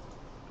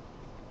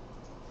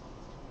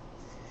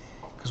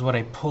 Because what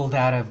I pulled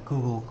out of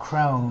Google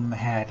Chrome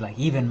had like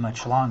even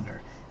much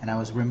longer, and I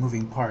was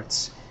removing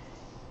parts.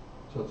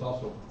 So it's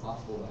also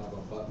possible to have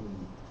a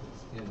button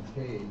that's in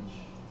page,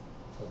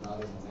 but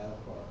not in the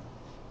nav bar.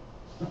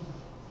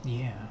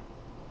 Yeah.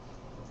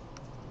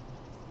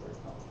 Very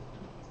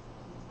complicated.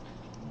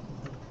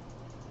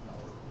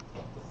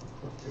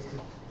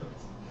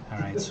 All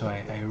right, so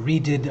I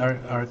redid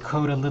our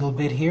code a little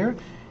bit here.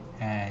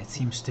 It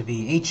seems to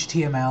be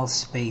HTML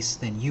space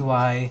then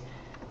UI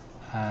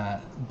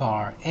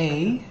bar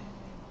A,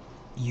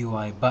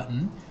 UI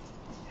button,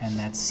 and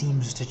that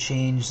seems to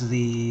change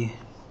the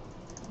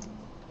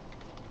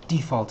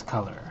default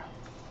color.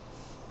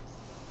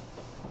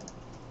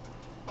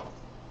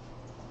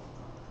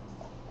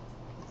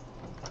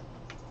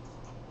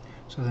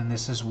 So then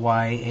this is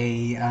why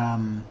a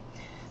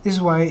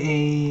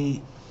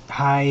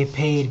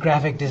high-paid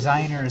graphic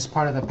designer is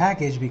part of the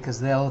package, because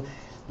they'll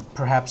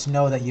perhaps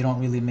know that you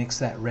don't really mix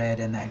that red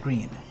and that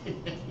green.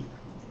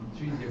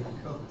 Three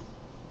different colors.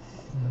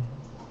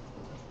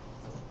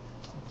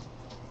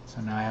 So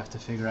now I have to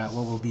figure out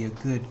what will be a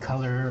good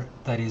color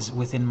that is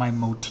within my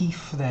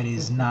motif, that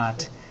is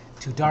not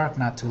too dark,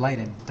 not too light,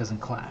 and doesn't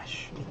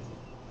clash.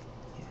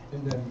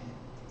 And then,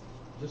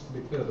 just to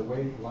be clear, the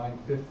way line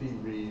 50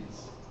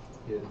 reads,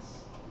 it's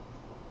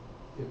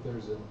if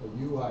there's a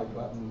UI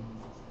button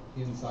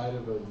inside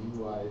of a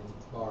UI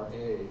bar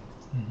A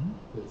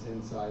that's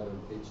inside of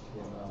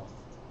HTML.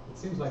 It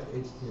seems like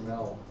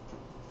HTML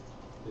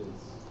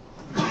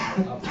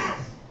is obvious.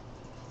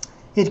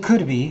 It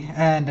could be,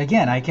 and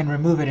again, I can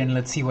remove it and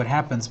let's see what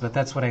happens, but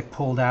that's what I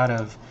pulled out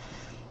of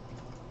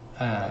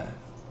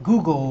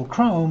Google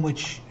Chrome,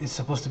 which is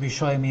supposed to be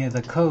showing me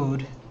the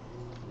code.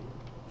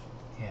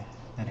 Yeah,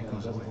 then it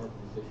goes away.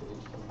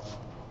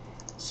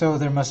 So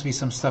there must be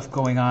some stuff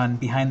going on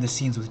behind the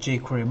scenes with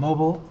jQuery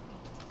Mobile.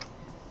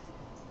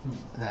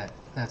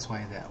 That's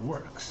why that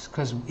works.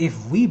 Because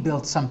if we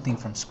built something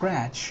from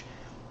scratch,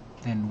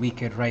 then we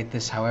could write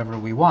this however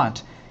we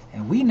want.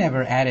 And we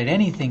never added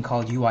anything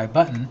called UI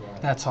button. Right.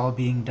 That's all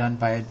being done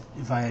via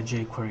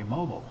jQuery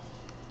Mobile.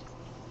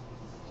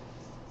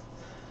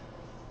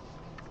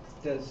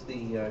 Does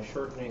the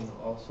shortening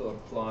also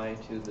apply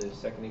to the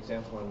second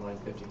example on line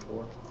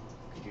 54?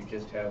 Could you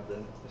just have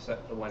the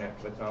one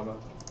after the comma?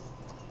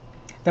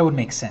 That would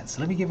make sense.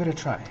 Let me give it a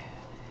try.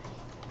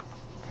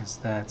 Because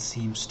that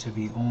seems to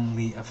be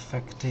only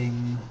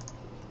affecting...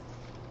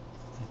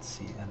 Let's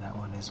see, and that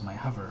one is my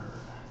hover.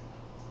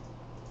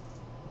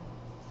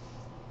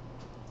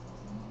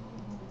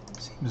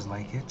 Seems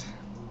like it.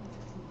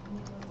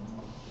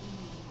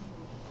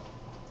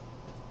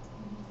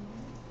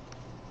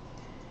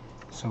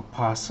 So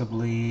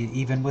possibly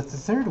even with the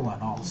third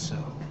one also.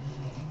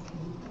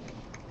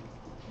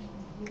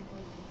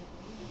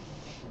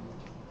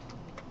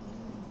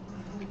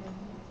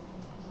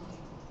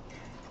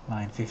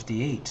 Line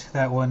 58.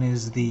 That one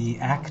is the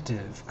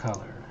active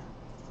color.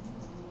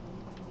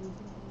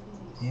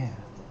 Yeah.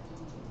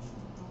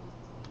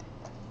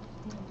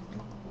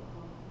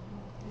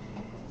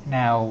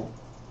 Now,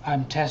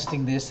 I'm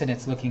testing this and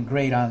it's looking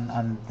great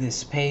on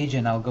this page,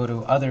 and I'll go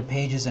to other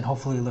pages and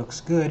hopefully it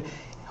looks good.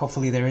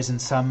 Hopefully there isn't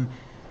some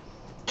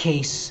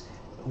case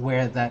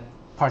where that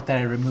part that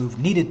I removed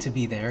needed to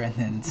be there and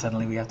then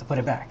suddenly we have to put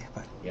it back.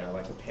 But Yeah,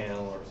 like a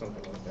panel or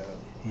something like that.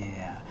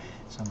 yeah,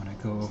 so I'm going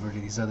to go over to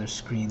these other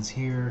screens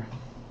here.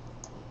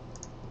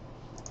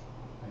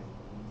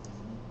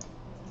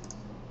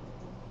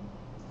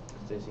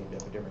 They seem to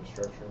have a different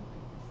structure.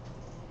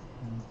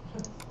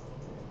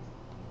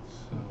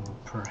 So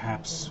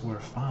perhaps we're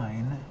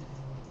fine.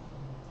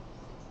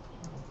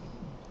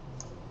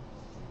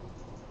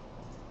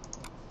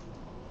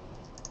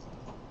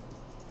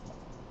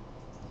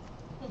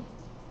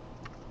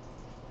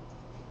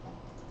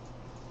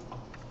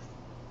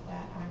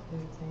 That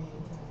active thing,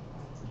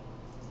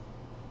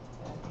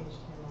 that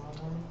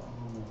HTML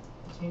one,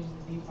 it changes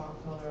the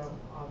default color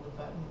on the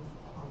button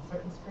on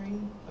certain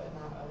screens, but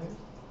not others,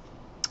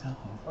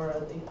 Oh. or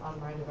at least on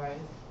my device.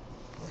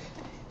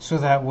 So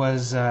that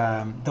was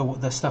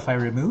the stuff I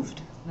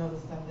removed? No, the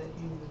stuff that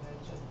you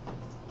mentioned.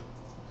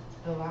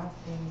 The last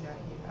thing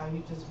that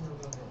you just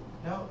removed it.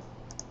 No,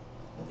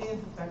 I think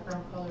it's the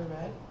background color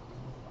red.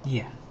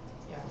 Yeah.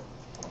 Yeah.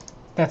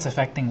 That's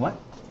affecting what?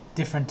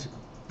 Different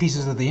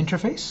pieces of the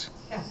interface?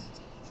 Yeah.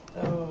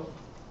 So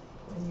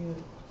when you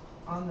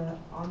on the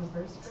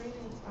first screen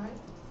it's fine,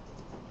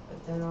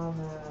 but then on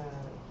the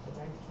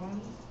next one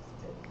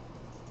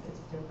it's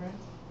different.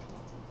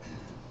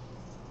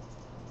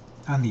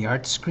 On the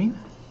art screen?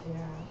 Yeah.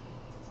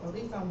 Well, at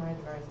least on my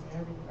device.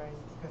 Every device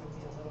is going to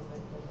be a little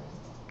bit different.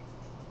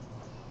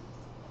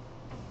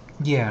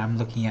 Yeah, I'm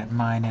looking at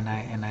mine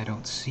and I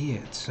don't see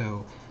it.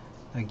 So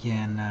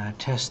again,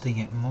 testing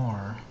it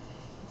more.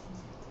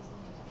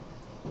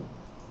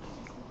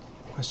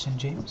 Question,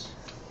 James?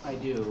 I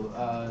do.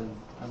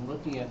 I'm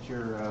looking at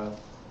your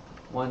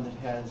one that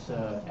has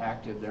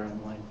active there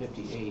on line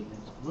 58. It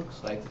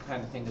looks like the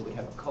kind of thing that would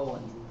have a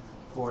colon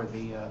for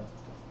the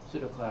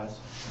pseudo class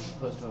as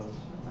opposed to a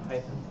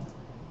hyphen.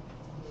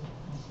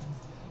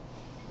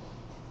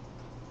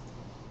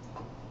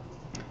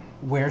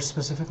 Where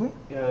specifically?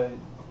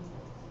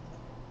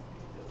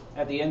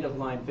 At the end of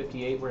line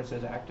 58 where it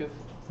says active,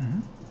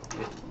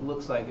 Mm-hmm. it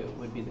looks like it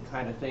would be the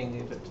kind of thing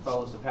if it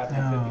follows the pattern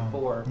Oh, of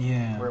 54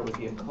 yeah. where it would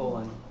be a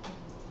colon.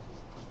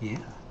 Yeah.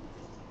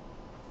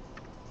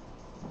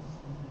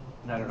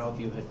 And I don't know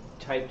if you had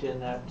typed in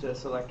that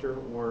selector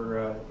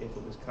or if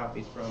it was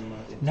copied from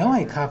the No, I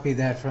inspector. copied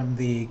that from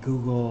the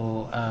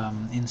Google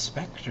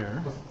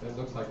inspector. It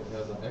looks like it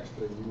has an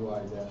extra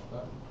UI dash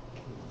button.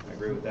 I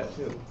agree with that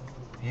too.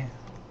 Yeah.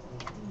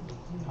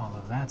 All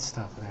of that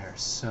stuff there.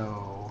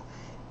 So,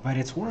 but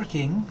it's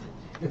working.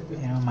 You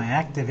know, my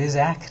active is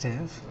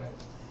active.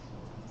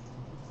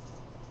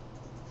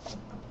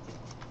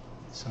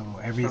 So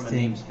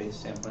everything. From a namespace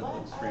standpoint, it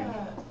looks strange.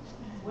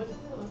 What does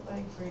it look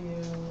like for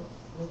you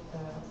with the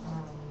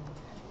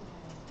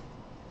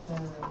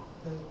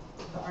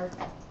art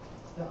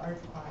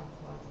class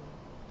one?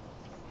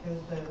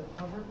 Because the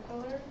cover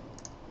color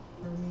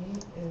for me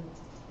is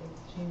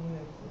changing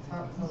the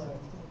top color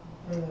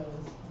for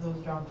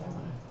those drop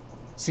downs.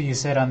 So you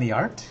said on the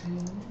art,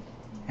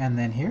 and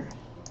then here.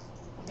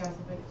 Yeah, so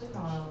if I click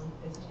on,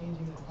 it's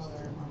changing the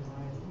color on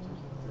mine.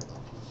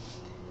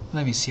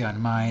 Let me see on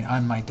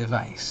my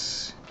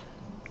device.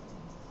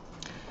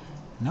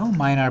 No,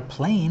 mine are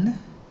plain,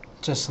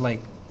 just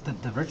like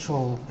the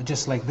virtual,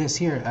 just like this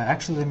here.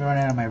 Actually, let me run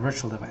it on my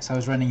virtual device. I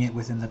was running it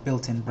within the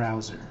built-in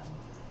browser.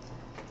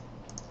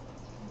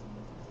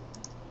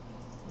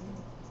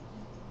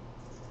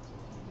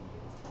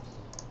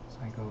 So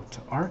I go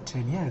to art,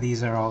 and yeah,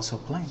 these are also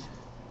plain.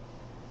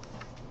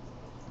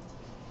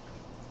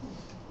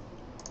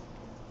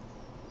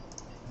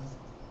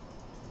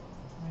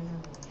 Mine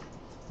are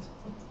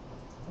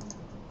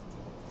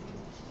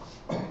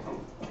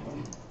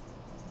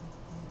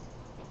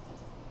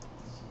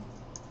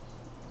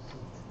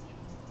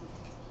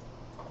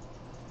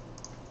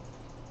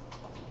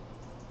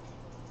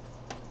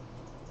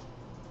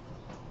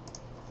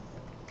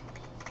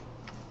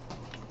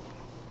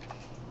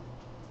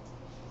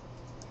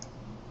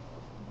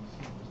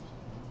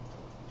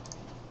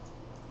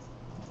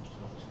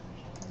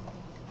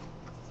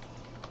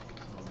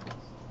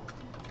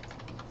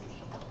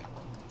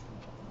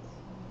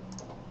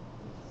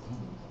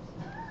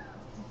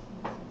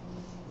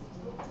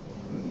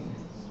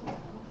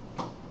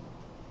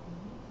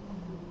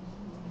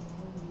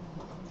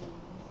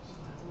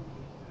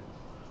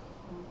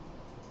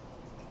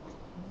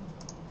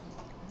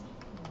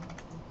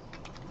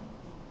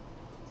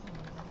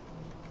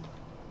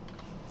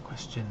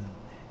Question.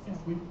 Yeah,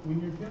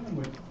 when you're dealing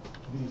with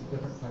these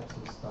different types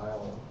of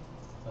style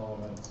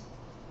elements,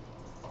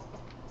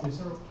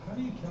 how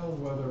do you tell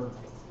whether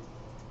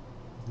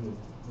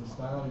the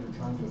style you're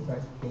trying to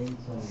affect came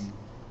from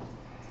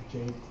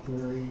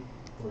jQuery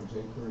or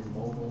jQuery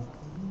mobile?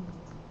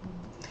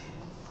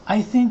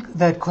 I think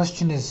that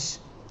question is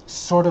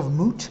sort of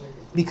moot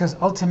because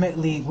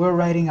ultimately we're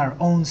writing our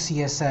own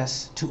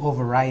CSS to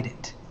override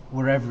it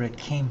wherever it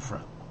came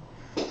from.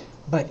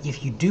 But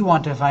if you do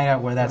want to find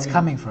out where that's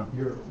coming from,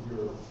 Your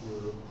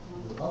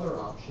other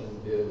option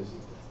is,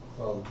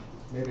 well,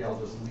 maybe I'll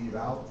just leave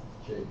out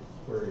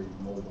jQuery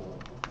mobile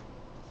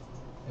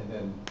and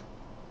then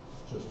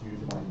just use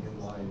my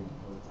inline,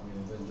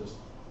 and then just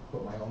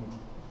put my own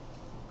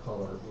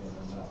color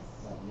in and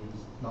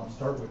not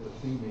start with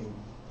the theming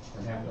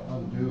and have to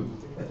undo,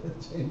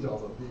 change all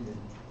the theming.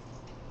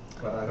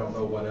 but I don't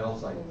know what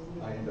else I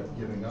end up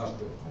giving up.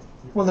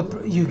 Well,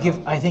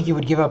 I think you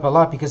would give up a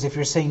lot, because if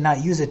you're saying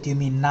not use it, do you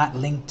mean not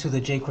link to the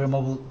jQuery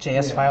mobile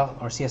JS Yeah. file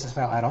or CSS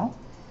file at all?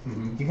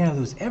 Mhm. You're going to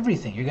lose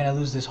everything. You're going to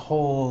lose this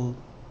whole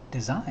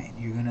design.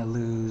 You're going to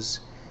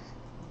lose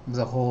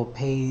the whole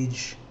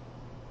page,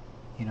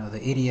 you know,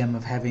 the idiom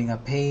of having a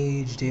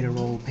page, data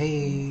role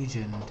page,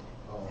 and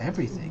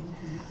everything.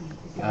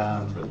 For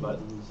the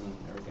buttons and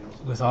everything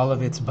else. With all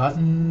of its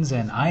buttons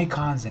and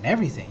icons and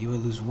everything, you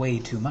would lose way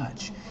too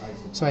much.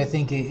 So I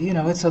think,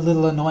 it's a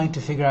little annoying to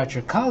figure out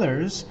your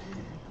colors,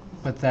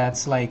 but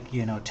that's like,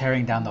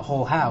 tearing down the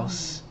whole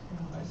house.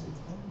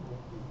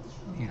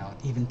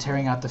 Even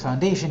tearing out the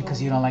foundation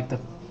because you don't like the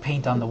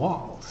paint on the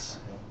walls.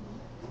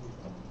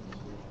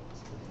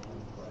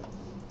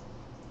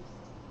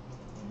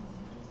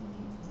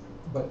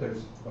 But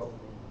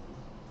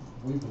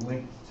we've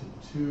linked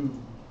to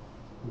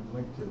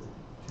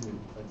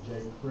a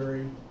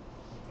jQuery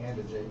and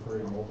a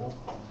jQuery mobile.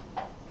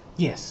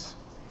 Yes.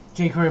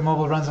 jQuery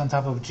mobile runs on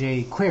top of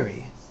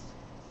jQuery.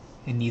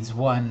 It needs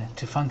one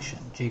to function.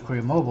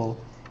 jQuery mobile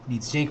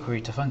needs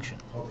jQuery to function.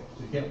 Okay,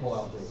 so you can't pull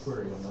out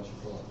jQuery unless you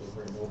pull out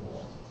jQuery mobile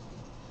also.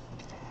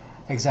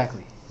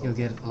 Exactly. You'll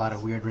get a lot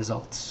of weird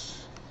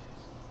results.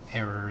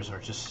 Errors or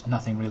just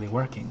nothing really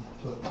working.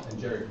 So, and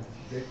Jerry,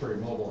 jQuery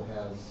mobile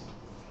has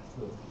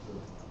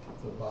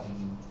the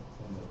button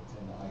and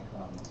the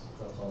icons.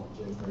 That's all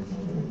jQuery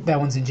mobile. That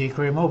one's in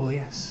jQuery mobile,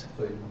 yes.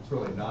 So it's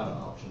really not an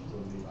option to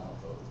leave out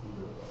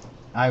either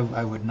of those.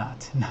 I would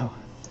not, no.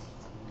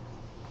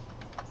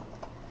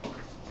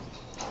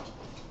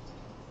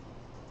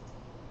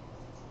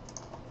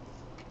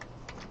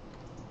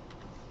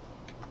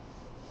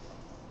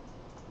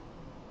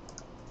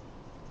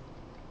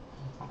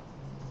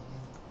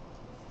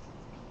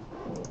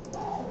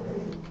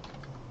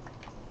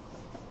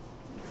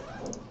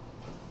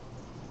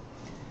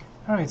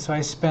 Alright, so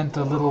I spent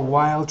a little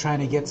while trying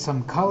to get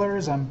some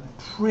colors. I'm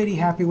pretty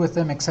happy with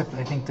them, except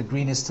I think the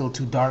green is still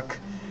too dark.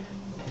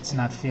 It's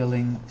not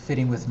fitting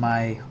with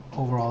my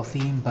overall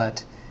theme,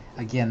 but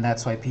again,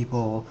 that's why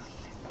people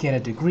get a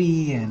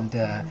degree and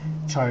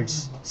charge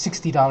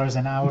 $60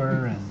 an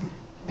hour and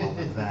all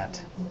of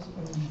that.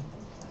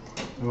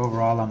 But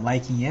overall, I'm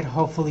liking it.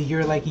 Hopefully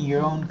you're liking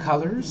your own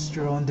colors,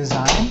 your own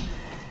design,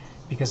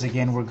 because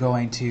again, we're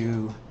going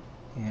to,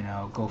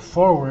 go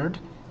forward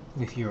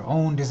with your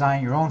own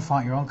design, your own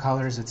font, your own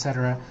colors,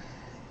 etc.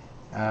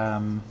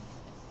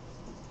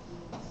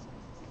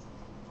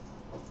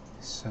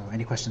 So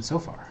any questions so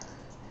far?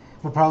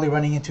 We're probably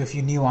running into a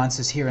few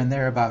nuances here and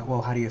there about,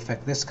 well, how do you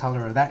affect this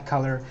color or that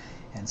color,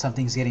 and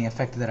something's getting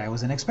affected that I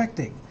wasn't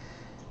expecting.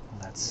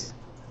 Well,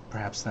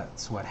 perhaps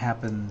that's what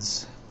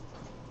happens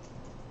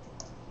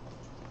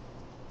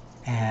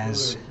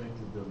as... The color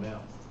affected the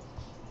map.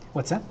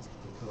 What's that?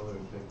 The color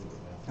affected the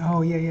map.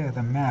 Oh, yeah,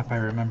 the map. I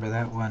remember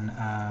that one.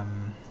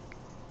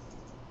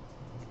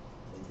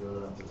 They go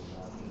down to the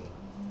map.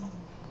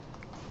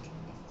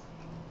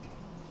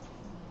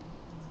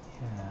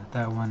 Yeah,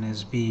 that one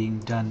is being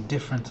done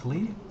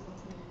differently.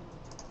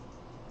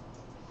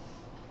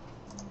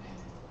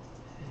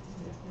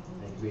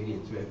 That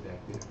gradient's right back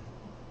there.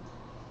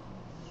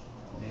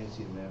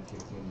 Nancy, the map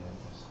kicked in there.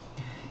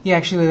 Yeah,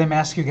 actually, let me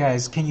ask you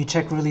guys, can you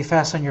check really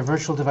fast on your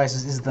virtual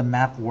devices, is the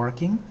map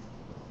working?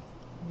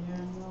 Yeah,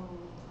 no.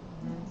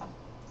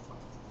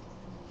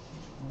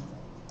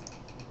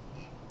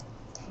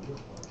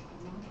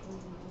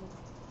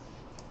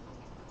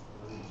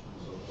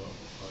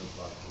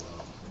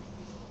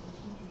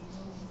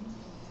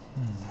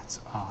 That's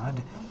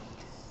odd.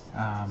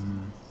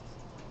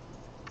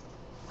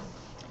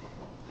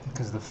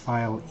 Because the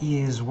file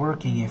is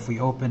working if we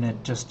open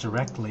it just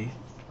directly.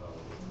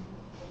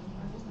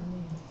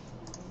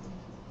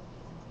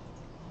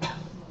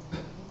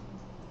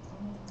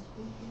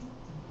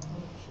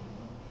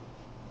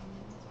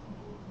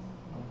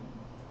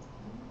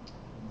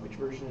 Which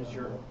version is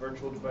your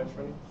virtual device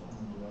running?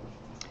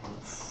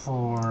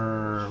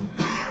 For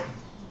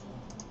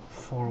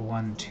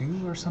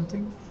 412 or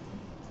something?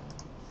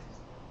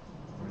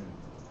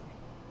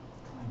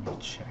 Let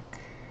me check.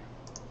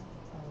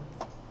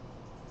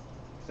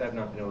 Because I've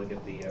not been able to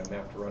get the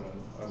map to run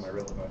on my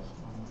real device.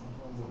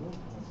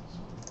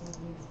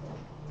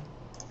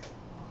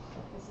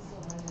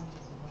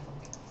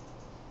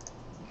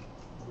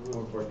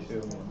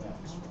 442.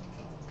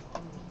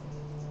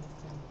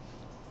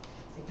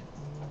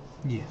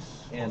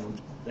 Yes. And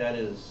that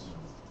is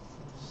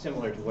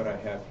similar to what I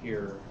have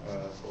here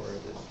for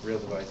this real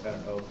device. I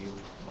don't know if you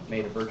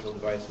made a virtual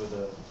device with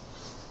a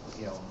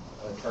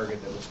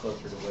target that was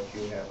closer to what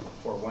you have with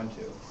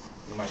 412.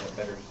 You might have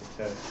better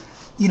success.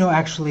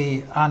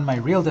 Actually, on my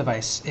real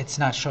device, it's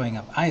not showing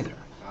up either.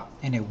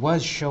 And it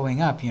was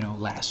showing up,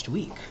 last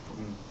week.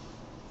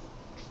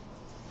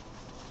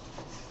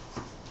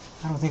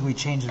 I don't think we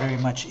changed very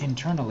much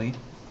internally.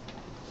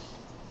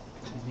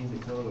 I think the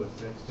color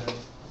affects that,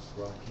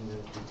 blocking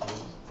it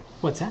because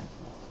What's that?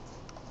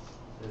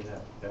 there's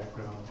that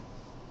background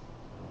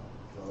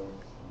color on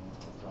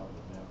top of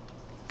the map.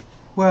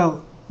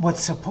 Well,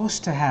 what's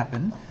supposed to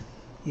happen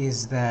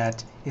is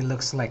that it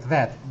looks like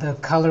that. The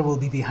color will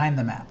be behind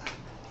the map.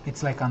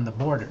 It's like on the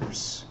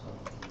borders.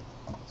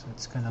 So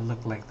it's going to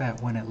look like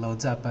that when it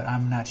loads up, but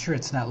I'm not sure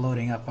it's not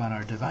loading up on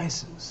our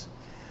devices.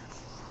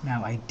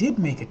 Now, I did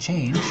make a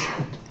change,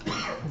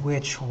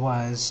 which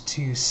was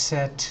to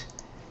set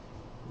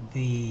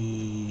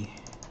the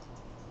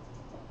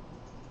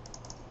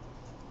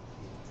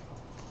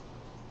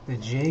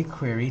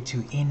jQuery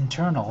to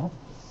internal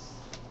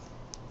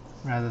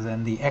rather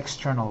than the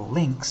external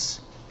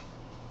links.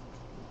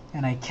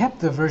 And I kept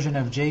the version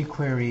of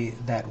jQuery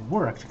that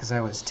worked because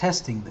I was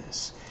testing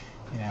this.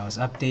 And I was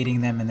updating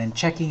them and then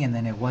checking, and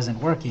then it wasn't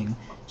working,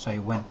 so I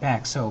went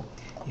back. So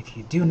if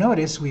you do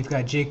notice, we've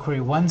got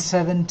jQuery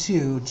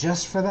 1.7.2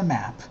 just for the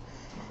map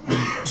and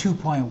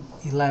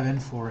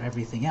 2.11 for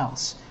everything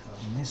else.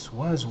 And this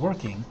was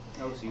working.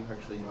 Oh, so you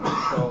actually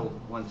install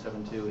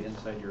 1.7.2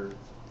 inside your...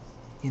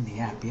 In the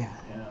app, yeah.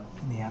 Yeah.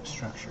 In the app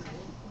structure.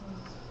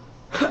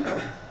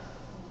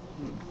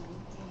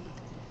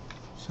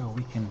 So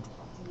we can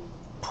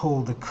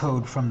pull the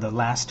code from the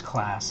last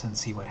class and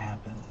see what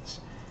happens.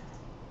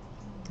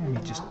 Let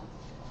me just,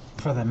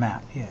 for the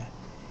map, yeah.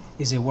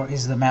 Is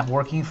the map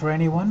working for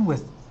anyone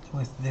with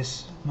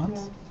this month?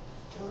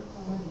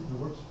 It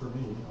works for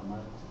me on my.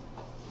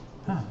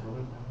 Huh.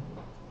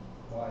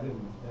 Well, I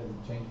didn't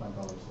change my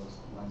color, so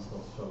mine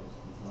still shows.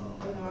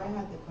 You know, I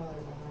had the color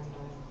behind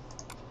mine.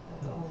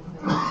 The only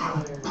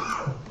thing the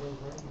color was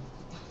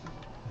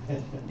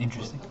working.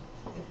 Interesting.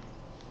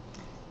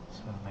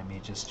 So let me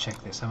just check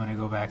this. I'm going to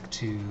go back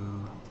to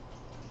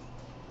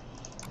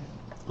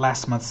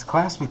last month's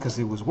class because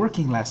it was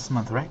working last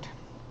month, right?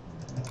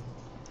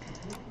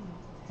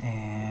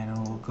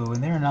 And we'll go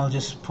in there and I'll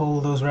just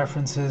pull those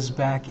references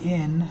back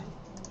in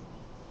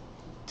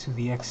to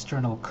the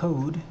external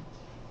code.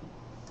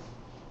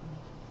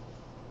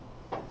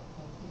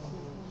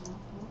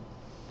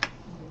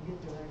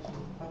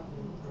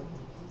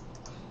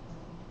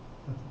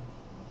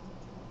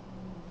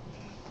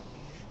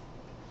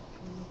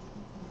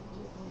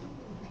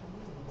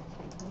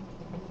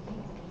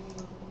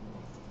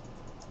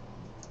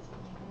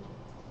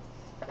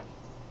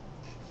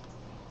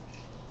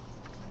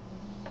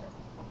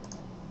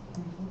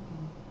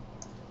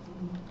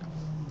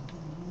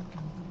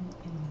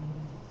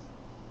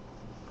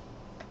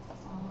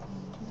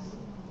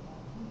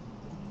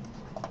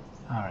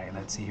 Alright,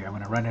 let's see here. I'm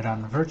going to run it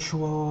on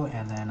virtual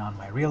and then on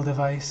my real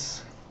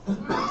device.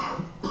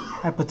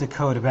 I put the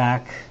code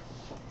back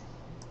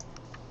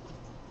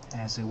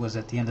as it was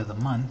at the end of the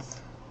month.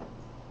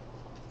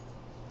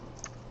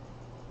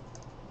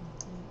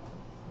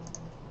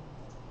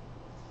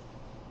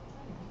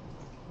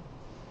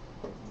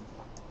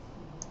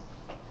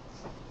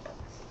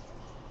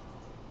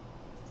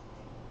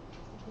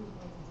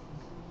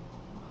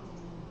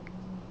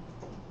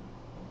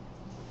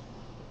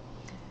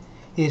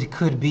 It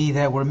could be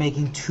that we're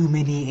making too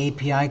many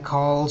API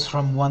calls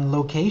from one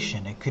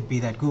location. It could be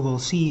that Google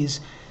sees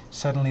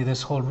suddenly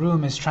this whole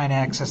room is trying to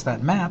access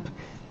that map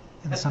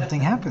and something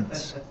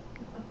happens.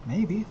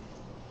 Maybe.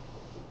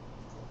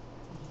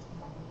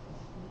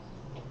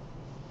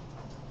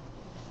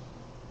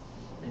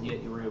 And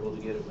yet you were able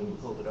to get it when you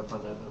pulled it up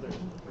on that other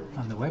version.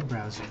 On the web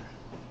browser.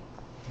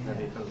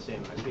 That'd be from the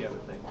same IP, I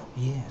would think.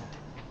 Yeah.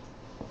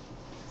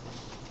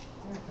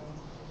 There it goes.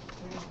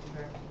 There's the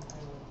direction.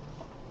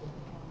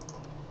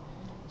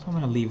 So I'm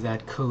going to leave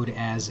that code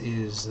as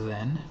is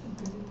then.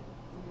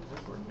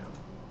 That's working out.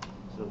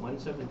 So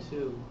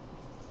 1.7.2,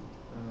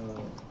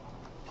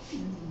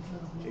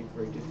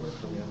 jQuery did work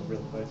for me on the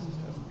real device and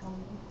stuff.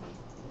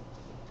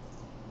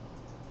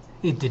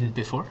 It didn't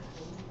before,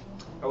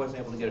 I wasn't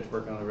able to get it to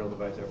work on a real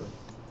device ever.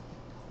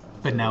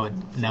 but now it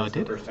It's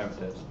did. the first time it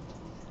does.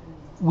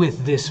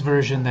 With this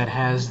version that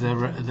has the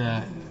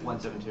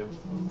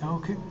 1.7.2.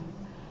 okay.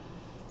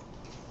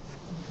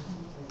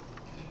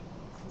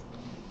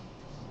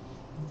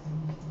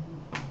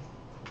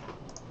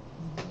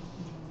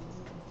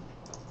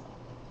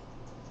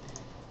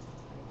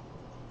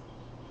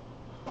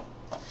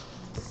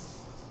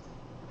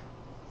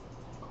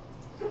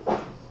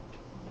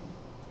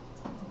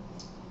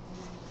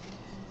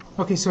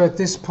 Okay, so at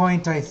this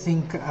point, I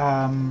think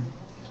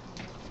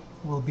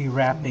we'll be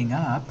wrapping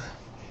up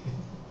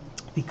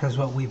because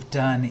what we've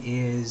done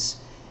is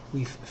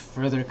we've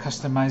further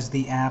customized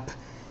the app,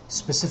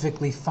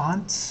 specifically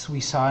fonts. We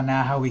saw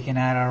now how we can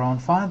add our own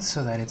fonts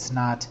so that it's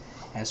not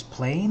as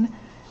plain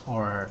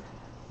or,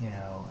 you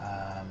know,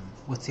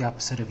 what's the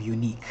opposite of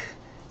unique?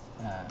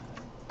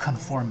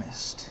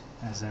 Conformist,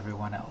 as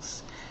everyone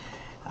else.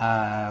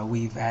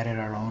 We've added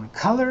our own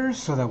colors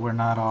so that we're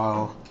not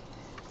all,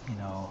 you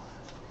know,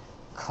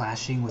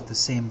 clashing with the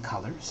same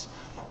colors.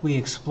 We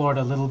explored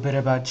a little bit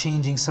about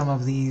changing some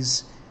of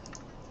these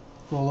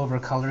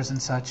rollover colors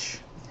and such.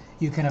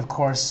 You can, of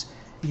course,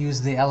 use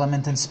the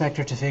element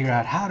inspector to figure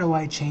out how do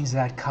I change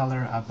that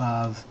color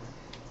above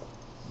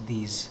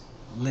these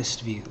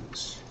list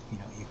views. You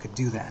know, you could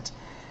do that.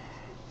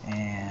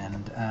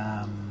 And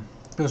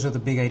those are the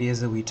big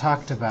ideas that we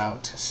talked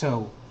about.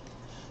 So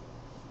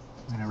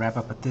I'm going to wrap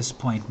up at this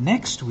point.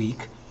 Next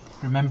week,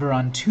 Remember,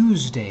 on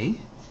Tuesday,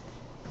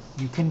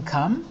 you can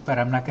come, but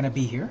I'm not going to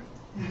be here.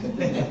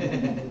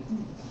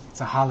 It's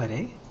a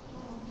holiday,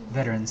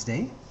 Veterans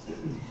Day.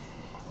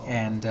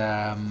 And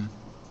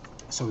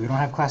so we don't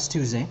have class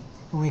Tuesday.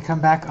 When we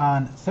come back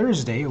on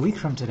Thursday, a week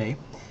from today,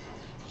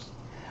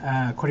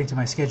 according to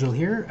my schedule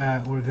here,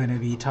 we're going to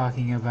be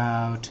talking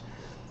about...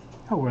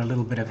 Oh, we're a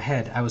little bit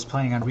ahead. I was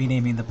planning on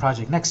renaming the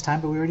project next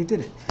time, but we already did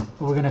it.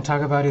 What we're going to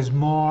talk about is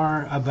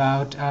more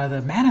about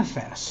the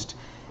manifest.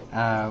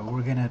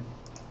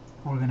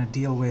 We're gonna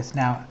deal with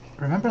now.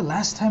 Remember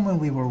last time when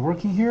we were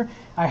working here,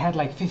 I had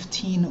like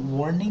 15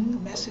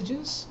 warning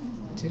messages.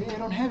 Today I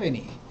don't have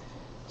any.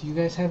 Do you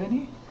guys have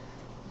any?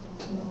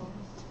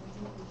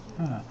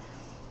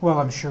 Well,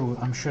 I'm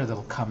sure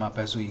they'll come up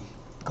as we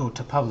go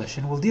to publish,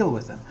 and we'll deal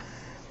with them.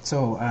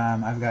 So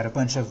I've got a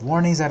bunch of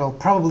warnings that'll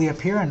probably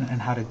appear,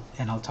 and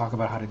I'll talk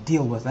about how to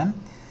deal with them.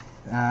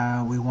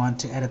 We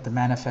want to edit the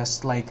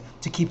manifest, like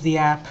to keep the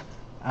app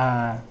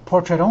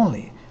portrait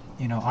only.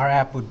 You know, our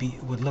app would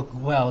look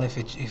well if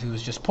it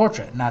was just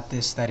portrait, not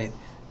this that it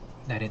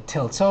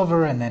tilts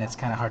over and then it's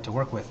kind of hard to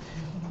work with.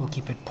 We'll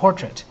keep it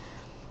portrait.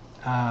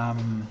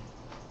 Then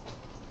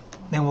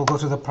we'll go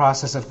through the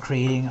process of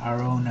creating our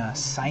own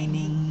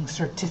signing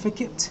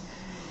certificate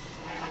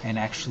and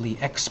actually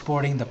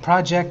exporting the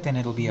project, and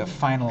it'll be a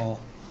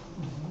final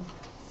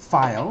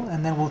file.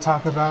 And then we'll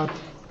talk about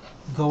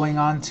going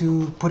on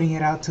to putting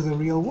it out to the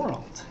real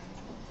world.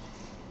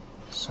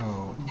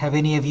 So, have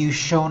any of you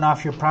shown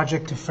off your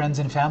project to friends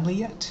and family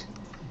yet?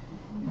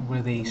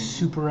 Were they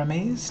super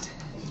amazed?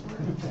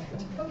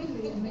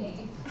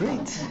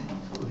 Great.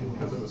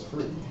 Because it was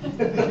free.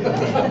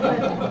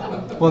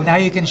 Well, now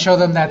you can show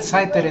them that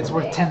site that it's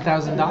worth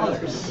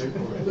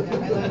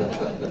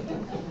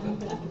 $10,000.